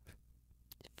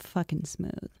 Fucking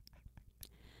smooth.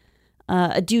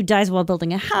 A dude dies while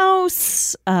building a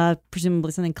house.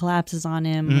 Presumably something collapses on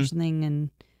him or something, and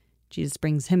Jesus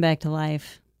brings him back to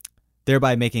life.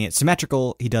 Thereby making it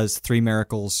symmetrical, he does 3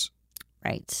 miracles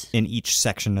Right. in each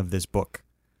section of this book,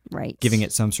 Right. giving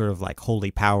it some sort of like holy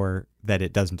power that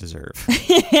it doesn't deserve.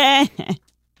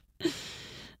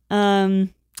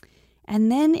 And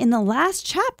then in the last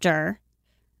chapter,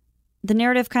 the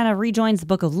narrative kind of rejoins the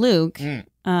book of Luke.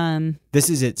 This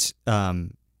is its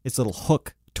little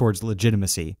hook towards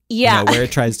legitimacy. Yeah. Where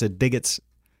it tries to dig its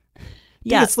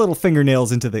little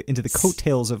fingernails into the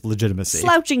coattails of legitimacy.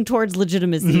 Slouching towards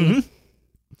legitimacy.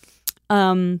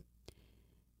 Mm-hmm.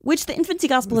 Which the Infancy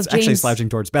Gospel of It's James... actually slouching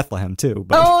towards Bethlehem too.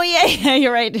 But Oh, yeah,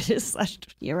 you're right. It is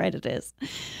slouched. You're right, it is.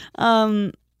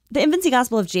 The Infancy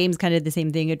Gospel of James kind of did the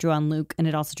same thing. It drew on Luke, and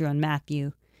it also drew on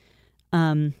Matthew.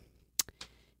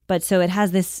 But so it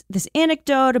has this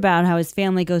anecdote about how his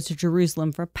family goes to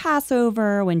Jerusalem for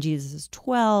Passover when Jesus is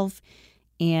 12.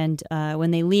 And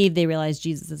when they leave, they realize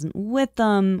Jesus isn't with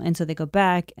them. And so they go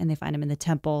back and they find him in the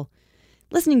temple,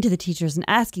 listening to the teachers and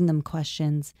asking them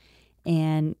questions.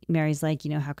 And Mary's like,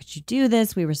 how could you do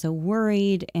this? We were so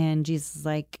worried. And Jesus is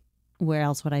like, where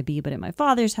else would I be but at my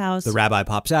Father's house? the rabbi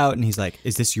pops out and he's like,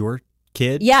 "Is this your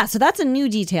kid?" Yeah, so that's a new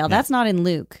detail. Yeah. That's not in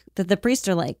Luke. That the priests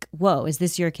are like, whoa, is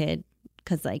this your kid?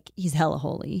 Because, like, he's hella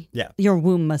holy. Yeah. Your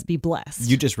womb must be blessed.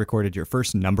 You just recorded your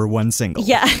first #1 single.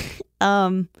 Yeah.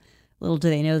 Little do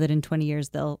they know that in 20 years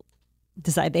they'll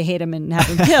decide they hate him and have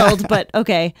him killed, but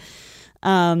okay.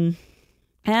 And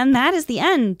that is the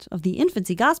end of the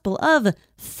Infancy Gospel of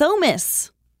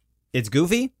Thomas. It's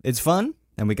goofy, it's fun,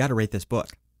 and we got to rate this book.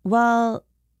 Well,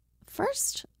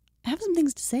 first, I have some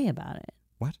things to say about it.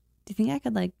 What? Do you think I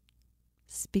could, like,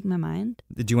 speak my mind?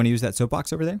 Do you want to use that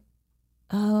soapbox over there?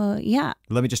 Yeah.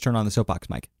 Let me just turn on the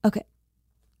soapbox mic. Okay.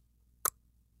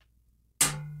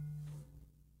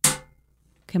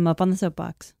 Come up on the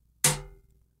soapbox.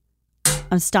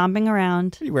 I'm stomping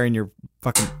around. Are you wearing your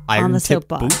fucking On iron the tip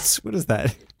soapbox. boots? What is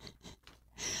that?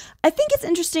 I think it's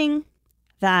interesting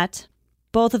that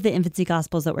both of the Infancy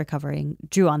Gospels that we're covering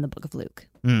drew on the book of Luke.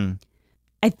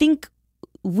 I think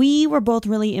we were both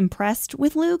really impressed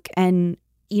with Luke, and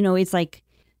it's like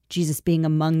Jesus being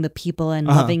among the people and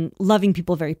loving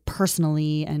people very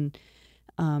personally and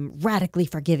radically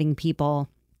forgiving people.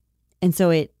 And so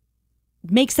it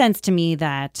makes sense to me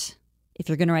that if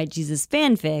you're going to write Jesus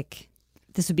fanfic,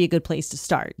 this would be a good place to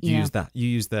start. You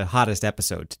use the hottest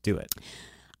episode to do it.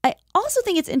 I also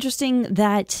think it's interesting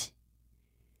that,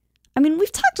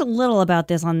 we've talked a little about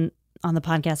this on the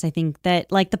podcast. I think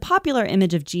that like the popular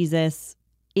image of Jesus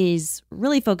is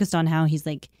really focused on how he's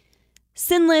like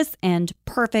sinless and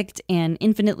perfect and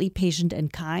infinitely patient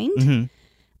and kind.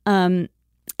 Mm-hmm.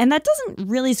 And that doesn't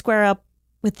really square up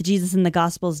with the Jesus in the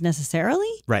Gospels necessarily.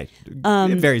 Right.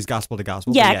 It varies gospel to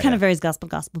gospel. Yeah, it kind of varies gospel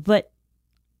to gospel. But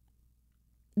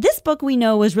this book we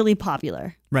know was really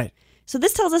popular. Right. So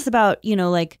this tells us about,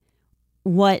 like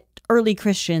what early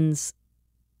Christians,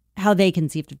 how they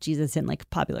conceived of Jesus in like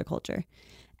popular culture.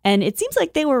 And it seems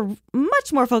like they were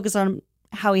much more focused on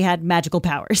how he had magical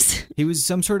powers. He was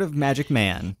some sort of magic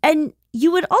man. And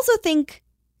you would also think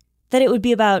that it would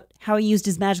be about how he used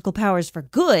his magical powers for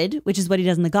good, which is what he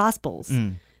does in the Gospels.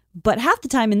 But half the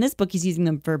time in this book, he's using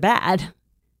them for bad.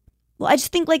 Well, I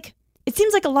just think, like, it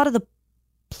seems like a lot of the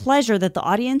pleasure that the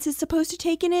audience is supposed to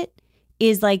take in it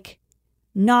is, like,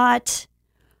 not,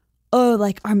 oh,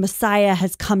 like, our Messiah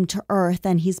has come to earth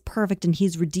and he's perfect and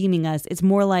he's redeeming us. It's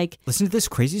more like, listen to this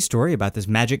crazy story about this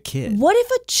magic kid. what if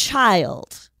a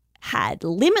child had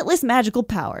limitless magical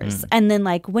powers and then,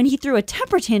 like, when he threw a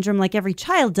temper tantrum like every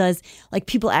child does, like,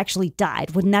 people actually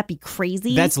died? Wouldn't that be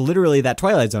crazy? That's literally that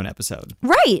Twilight Zone episode.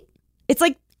 Right. It's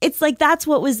like that's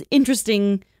what was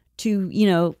interesting to, you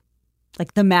know,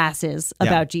 like the masses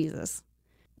about Jesus.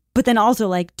 But then also,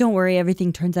 like, don't worry,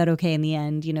 everything turns out okay in the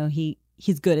end. You know,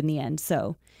 he's good in the end.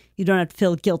 So you don't have to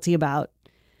feel guilty about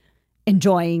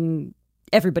enjoying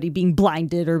everybody being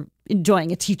blinded or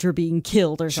enjoying a teacher being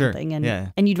killed or something.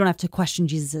 And you don't have to question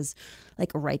Jesus's,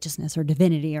 like, righteousness or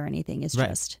divinity or anything. It's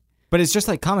just. But it's just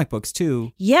like comic books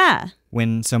too. Yeah.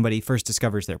 When somebody first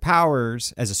discovers their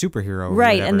powers as a superhero, or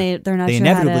right, whatever, and they're not. They sure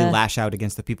inevitably lash out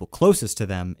against the people closest to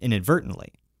them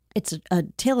inadvertently. It's a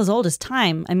tale as old as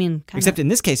time. I mean, except in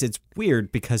this case, it's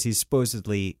weird because he's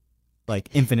supposedly, like,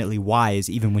 infinitely wise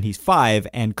even when he's 5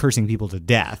 and cursing people to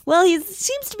death. Well, he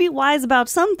seems to be wise about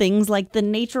some things, like the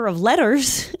nature of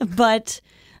letters, but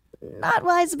not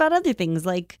wise about other things.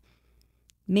 Like,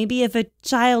 maybe if a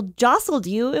child jostled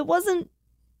you, it wasn't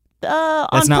on purpose.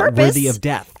 That's not worthy of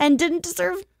death. And didn't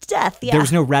deserve death. Yeah. There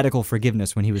was no radical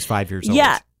forgiveness when he was 5 years old.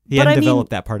 Yeah. He hadn't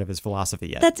developed that part of his philosophy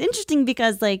yet. That's interesting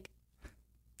because, like,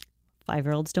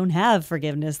 5-year-olds don't have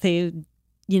forgiveness. They,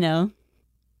 you know,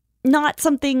 not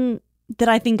something that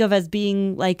I think of as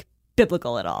being, like,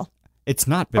 biblical at all. It's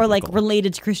not biblical. Or, like,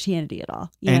 related to Christianity at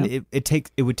all. And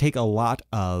it would take a lot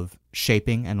of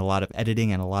shaping and a lot of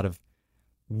editing and a lot of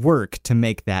work to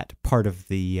make that part of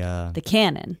the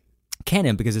canon.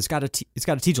 Canon, because it's got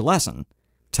to teach a lesson,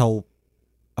 tell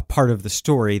a part of the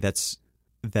story that's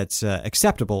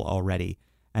acceptable already.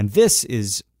 And this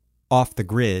is off the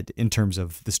grid in terms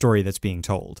of the story that's being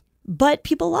told. But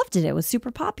people loved it. It was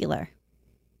super popular.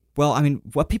 Well, I mean,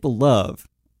 what people love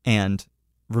and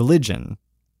religion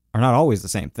are not always the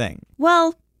same thing.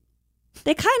 Well,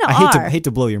 they kind of are. I hate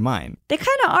to blow your mind. They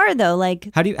kind of are, though. Like,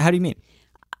 how do you mean?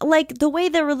 Like, the way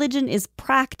that religion is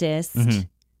practiced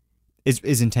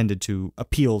is intended to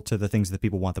appeal to the things that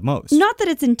people want the most. Not that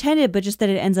it's intended, but just that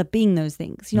it ends up being those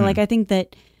things. You know, like, I think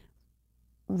that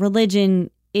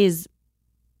religion is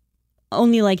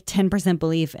only like 10%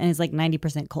 belief and is like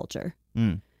 90% culture.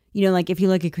 You know, like, if you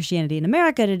look at Christianity in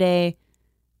America today,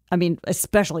 I mean,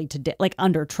 especially today, like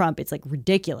under Trump, it's like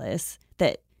ridiculous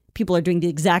that people are doing the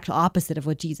exact opposite of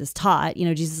what Jesus taught. You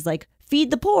know, Jesus is like,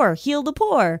 feed the poor, heal the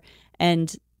poor.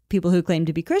 And people who claim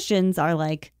to be Christians are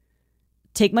like,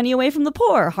 take money away from the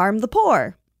poor, harm the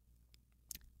poor.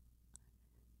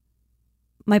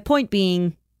 My point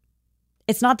being,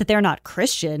 it's not that they're not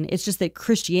Christian. It's just that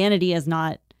Christianity is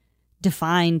not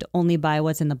defined only by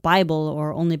what's in the Bible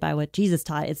or only by what Jesus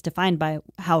taught. It's defined by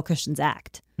how Christians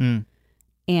act.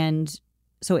 And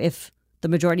so if the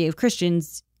majority of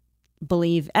Christians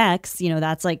believe X, you know,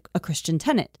 that's like a Christian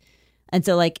tenet. And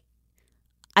so, like,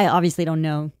 I obviously don't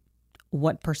know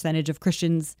what percentage of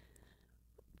Christians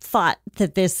thought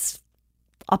that this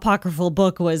apocryphal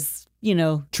book was, you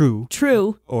know,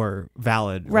 true or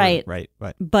valid. Right. Right.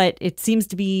 But it seems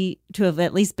to have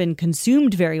at least been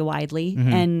consumed very widely.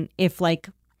 And if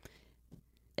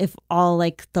all,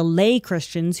 like, the lay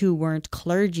Christians who weren't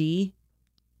clergy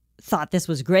thought this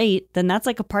was great, then that's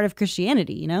like a part of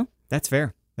Christianity, you know? That's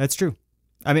fair. That's true.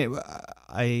 I mean,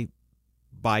 I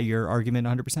buy your argument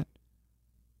 100%.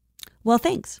 Well,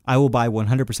 thanks. I will buy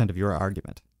 100% of your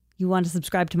argument. You want to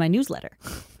subscribe to my newsletter?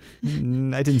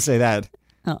 I didn't say that.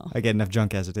 Oh. I get enough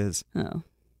junk as it is. Oh.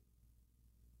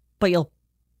 But you'll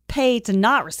pay to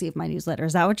not receive my newsletter.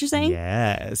 Is that what you're saying?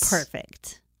 Yes.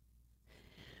 Perfect.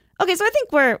 Okay, so I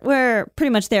think we're pretty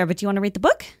much there, but do you want to rate the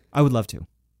book? I would love to.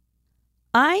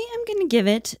 I am going to give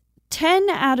it 10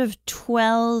 out of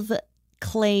 12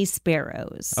 clay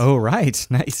sparrows. Oh, right.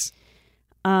 Nice.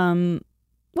 Well,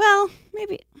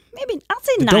 maybe I'll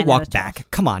say 9. Don't walk back.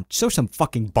 Come on, show some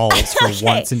fucking balls for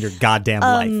once in your goddamn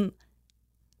life.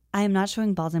 I am not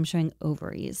showing balls. I'm showing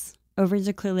ovaries. Ovaries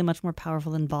are clearly much more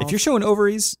powerful than balls. If you're showing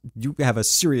ovaries, you have a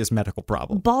serious medical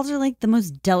problem. Balls are like the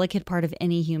most delicate part of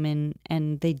any human,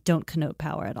 and they don't connote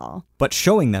power at all. But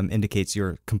showing them indicates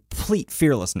your complete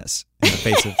fearlessness in the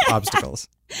face of obstacles.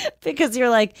 Because you're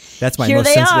like, that's my here most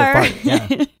they sensitive are. part.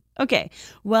 Yeah. Okay.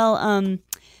 Well,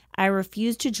 I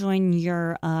refuse to join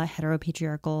your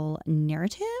heteropatriarchal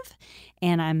narrative,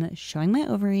 and I'm showing my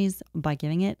ovaries by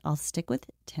giving it, I'll stick with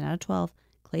 10 out of 12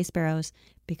 clay sparrows,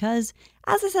 because,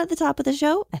 as I said at the top of the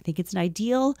show, I think it's an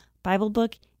ideal Bible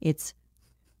book. It's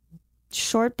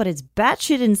short, but it's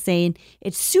batshit insane.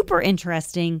 It's super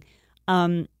interesting.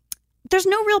 There's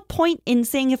no real point in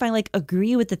saying if I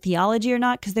agree with the theology or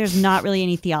not, because there's not really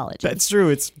any theology. That's true.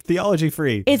 It's theology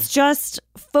free. It's just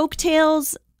folk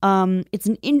tales. It's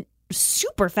an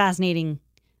super fascinating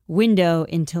window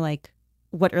into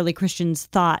what early Christians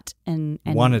thought and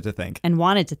wanted to think.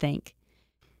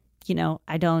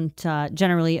 I don't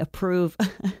generally approve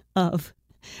of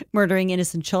murdering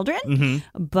innocent children,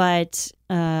 but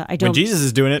I don't. When Jesus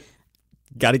is doing it,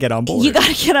 got to get on board. You got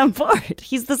to get on board.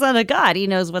 He's the Son of God. He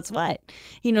knows what's what.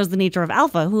 He knows the nature of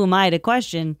alpha. Who am I to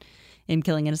question him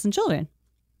killing innocent children?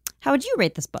 How would you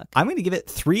rate this book? I'm going to give it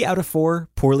 3 out of 4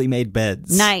 poorly made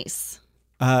beds. Nice.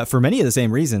 For many of the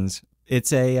same reasons.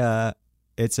 It's a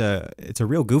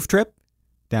real goof trip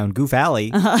down Goof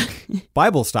Alley,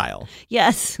 Bible style.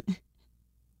 Yes.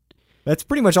 That's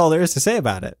pretty much all there is to say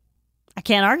about it. I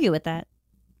can't argue with that.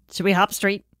 Should we hop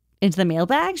straight into the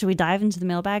mailbag? Should we dive into the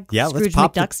mailbag? Yeah, Scrooge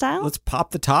McDuck style? Let's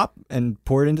pop the top and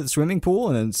pour it into the swimming pool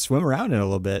and then swim around in it a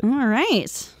little bit. All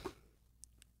right.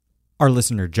 Our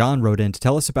listener John wrote in to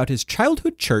tell us about his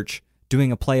childhood church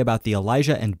doing a play about the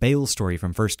Elijah and Baal story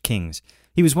from 1 Kings.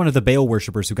 He was one of the Baal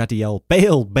worshippers who got to yell,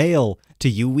 "Baal, Baal, to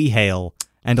you we hail."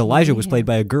 And Elijah was played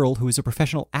by a girl who is a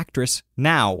professional actress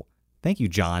now. Thank you,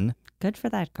 John. Good for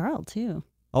that girl, too.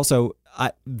 Also,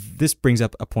 this brings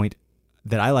up a point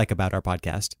that I like about our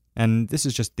podcast. And this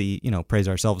is just the, praise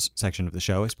ourselves section of the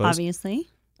show, I suppose.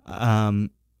 Obviously.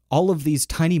 All of these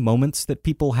tiny moments that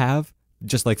people have,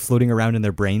 just floating around in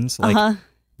their brains.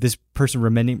 This person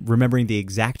remembering the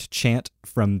exact chant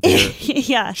from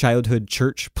their childhood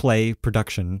church play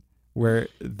production, where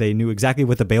they knew exactly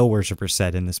what the Baal worshippers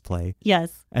said in this play. Yes.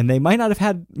 And they might not have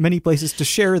had many places to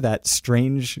share that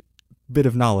strange bit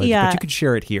of knowledge, but you can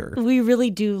share it here. We really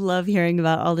do love hearing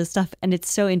about all this stuff, and it's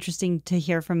so interesting to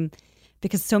hear from,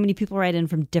 because so many people write in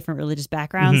from different religious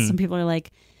backgrounds. Mm-hmm. Some people are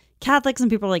Catholic, some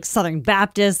people are Southern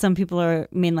Baptist, some people are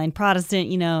mainline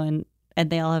Protestant, and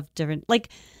they all have different,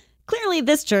 clearly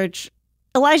this church,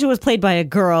 Elijah was played by a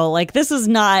girl. This is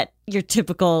not your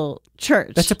typical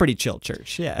church. That's a pretty chill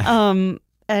church, yeah.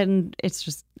 And it's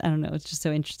just, I don't know, it's just so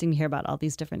interesting to hear about all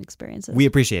these different experiences. We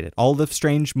appreciate it. All the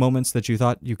strange moments that you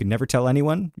thought you could never tell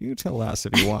anyone, you tell us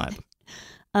if you want.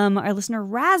 Our listener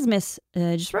Rasmus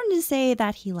just wrote in to say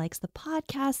that he likes the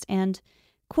podcast and,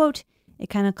 quote, "It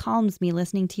kind of calms me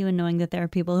listening to you and knowing that there are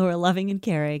people who are loving and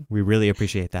caring." We really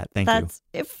appreciate that. Thank you.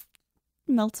 It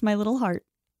melts my little heart.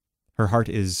 Her heart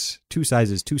is 2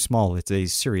 sizes too small. It's a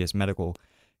serious medical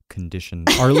condition.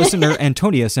 Our listener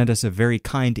Antonia sent us a very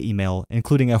kind email,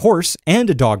 including a horse and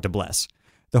a dog to bless.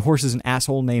 The horse is an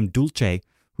asshole named Dulce,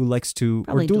 who likes to,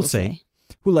 Probably or Dulce,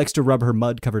 who likes to rub her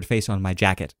mud-covered face on my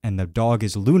jacket. And the dog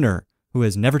is Lunar, who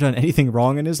has never done anything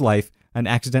wrong in his life and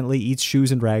accidentally eats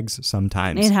shoes and rags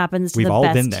sometimes. It happens to We've the all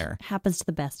best. been there. Happens to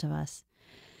the best of us.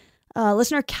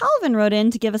 Listener Calvin wrote in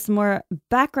to give us some more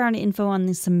background info on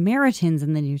the Samaritans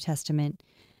in the New Testament.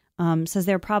 Says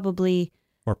they're probably...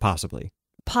 Or possibly.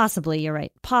 Possibly, you're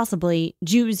right. Possibly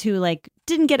Jews who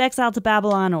didn't get exiled to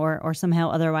Babylon or somehow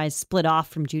otherwise split off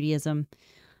from Judaism.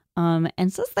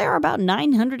 And says there are about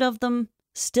 900 of them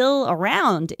still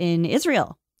around in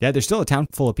Israel. Yeah, there's still a town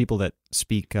full of people that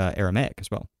speak Aramaic as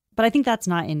well. But I think that's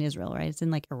not in Israel, right? It's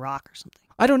in Iraq or something.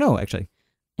 I don't know, actually.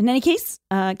 In any case,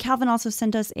 Calvin also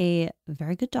sent us a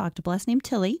very good dog to bless named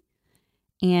Tilly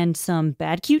and some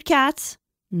bad cute cats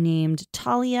named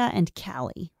Talia and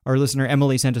Callie. Our listener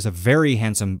Emily sent us a very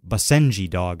handsome Basenji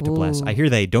dog to bless. I hear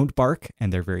they don't bark,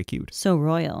 and they're very cute. So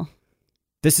royal.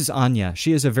 This is Anya.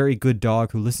 She is a very good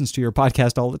dog who listens to your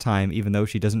podcast all the time, even though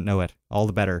she doesn't know it. All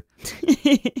the better.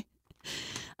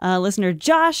 Listener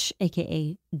Josh,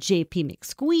 a.k.a. JP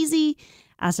McSqueezy,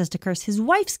 asked us to curse his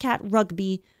wife's cat,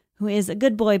 Rugby, who is a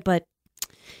good boy, but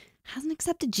hasn't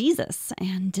accepted Jesus,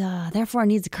 and therefore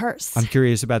needs a curse. I'm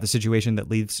curious about the situation that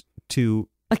leads to...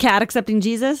 A cat accepting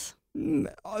Jesus?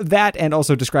 That, and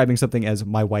also describing something as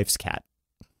my wife's cat.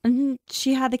 And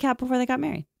she had the cat before they got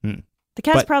married. The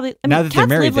cat's probably... now that they're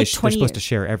married, they're 20 supposed to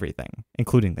share everything,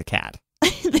 including the cat.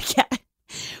 The cat.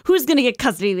 Who's going to get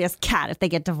custody of this cat if they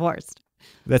get divorced?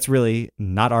 That's really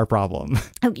not our problem.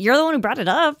 You're the one who brought it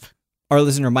up. Our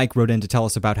listener Mike wrote in to tell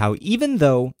us about how even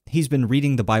though he's been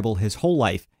reading the Bible his whole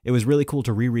life, it was really cool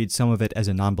to reread some of it as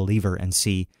a non-believer and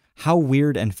see how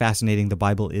weird and fascinating the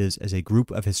Bible is as a group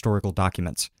of historical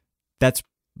documents. That's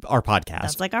our podcast.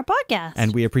 That's like our podcast.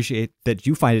 And we appreciate that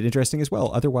you find it interesting as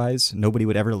well. Otherwise, nobody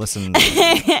would ever listen.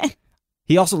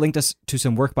 He also linked us to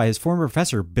some work by his former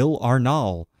professor, Bill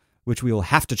Arnall, which we will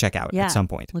have to check out at some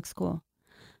point. Looks cool.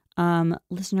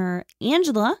 Listener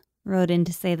Angela wrote in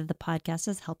to say that the podcast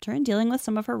has helped her in dealing with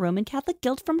some of her Roman Catholic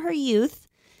guilt from her youth.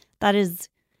 That is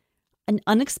an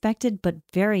unexpected but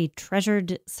very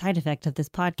treasured side effect of this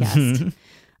podcast.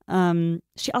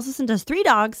 She also sent us 3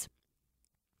 dogs,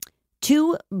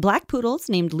 2 black poodles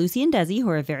named Lucy and Desi, who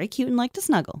are very cute and like to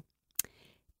snuggle,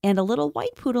 and a little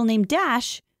white poodle named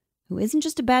Dash, who isn't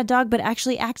just a bad dog, but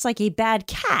actually acts like a bad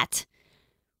cat,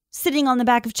 sitting on the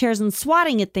back of chairs and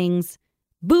swatting at things,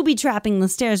 booby-trapping the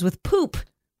stairs with poop,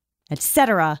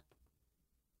 etc.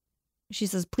 She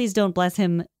says, please don't bless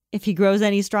him. If he grows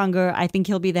any stronger, I think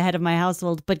he'll be the head of my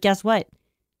household. But guess what?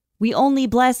 We only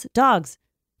bless dogs.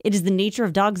 It is the nature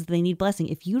of dogs that they need blessing.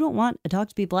 If you don't want a dog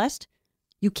to be blessed,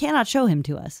 you cannot show him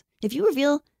to us. If you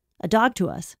reveal a dog to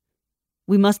us,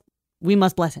 we must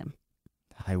bless him.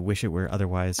 I wish it were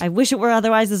otherwise. I wish it were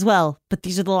otherwise as well, but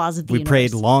these are the laws of the universe. We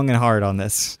prayed long and hard on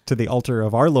this to the altar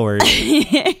of our Lord.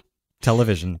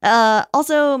 Television.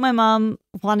 Also, my mom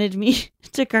wanted me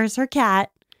to curse her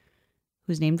cat,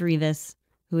 who's named Revis,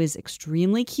 who is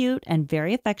extremely cute and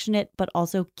very affectionate, but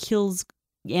also kills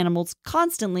animals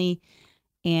constantly.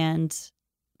 And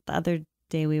the other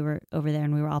day we were over there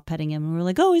and we were all petting him and we were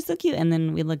like, oh, he's so cute. And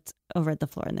then we looked over at the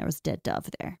floor and there was a dead dove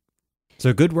there.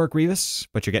 So good work, Revis,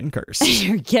 but you're getting cursed.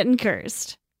 You're getting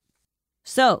cursed.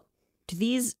 So, to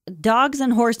these dogs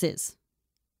and horses,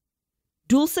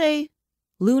 Dulce,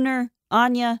 Lunar,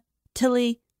 Anya,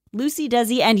 Tilly, Lucy,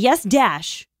 Desi, and yes,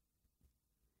 Dash.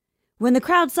 When the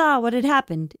crowd saw what had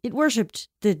happened, it worshipped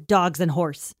the dogs and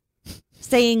horse,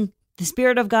 saying, the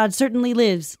Spirit of God certainly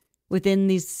lives within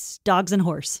these dogs and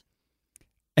horse.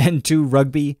 And to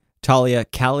Rugby, Talia,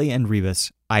 Callie, and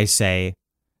Rebus, I say,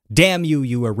 damn you,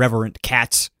 you irreverent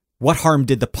cats! What harm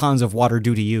did the ponds of water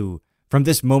do to you? From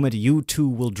this moment, you too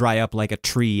will dry up like a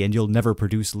tree, and you'll never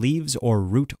produce leaves or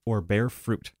root or bear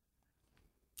fruit.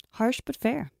 Harsh but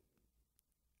fair.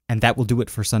 And that will do it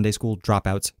for Sunday School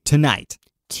Dropouts tonight.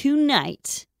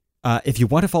 If you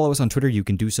want to follow us on Twitter, you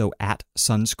can do so at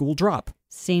SunSchoolDrop.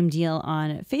 Same deal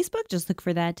on Facebook. Just look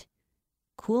for that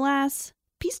cool-ass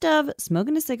piece of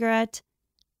smoking a cigarette,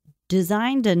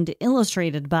 designed and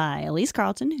illustrated by Elise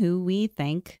Carlton, who we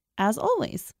thank as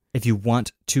always. If you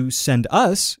want to send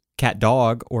us cat,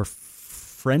 dog, or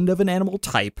friend of an animal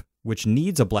type, which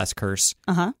needs a bless curse,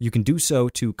 you can do so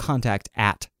to contact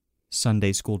at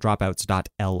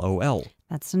SundaySchoolDropouts.lol.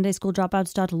 That's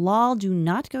SundaySchoolDropouts.lol. Do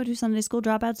not go to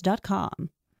SundaySchoolDropouts.com.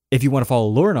 If you want to follow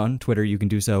Lauren on Twitter, you can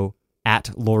do so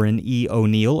at Lauren E.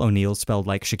 O'Neill. O'Neill spelled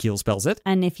like Shaquille spells it.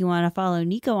 And if you want to follow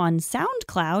Niko on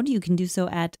SoundCloud, you can do so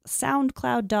at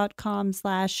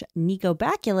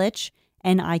soundcloud.com/NikoBakulich,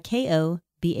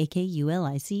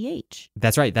 NikoBakulich.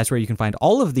 That's right. That's where you can find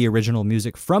all of the original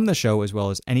music from the show, as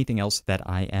well as anything else that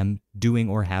I am doing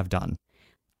or have done.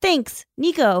 Thanks,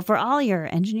 Niko, for all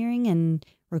your engineering and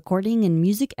recording and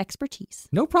music expertise.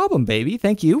 No problem, baby.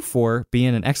 Thank you for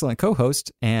being an excellent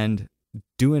co-host and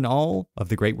doing all of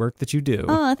the great work that you do.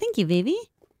 Oh, thank you, baby.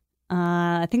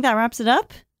 I think that wraps it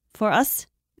up for us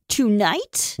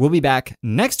tonight. We'll be back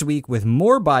next week with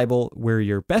more Bible. We're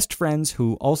your best friends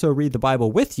who also read the Bible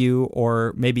with you,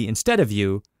 or maybe instead of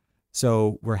you.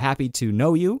 So we're happy to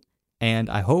know you, and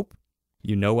I hope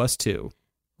you know us too.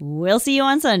 We'll see you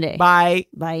on Sunday. Bye.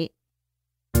 Bye.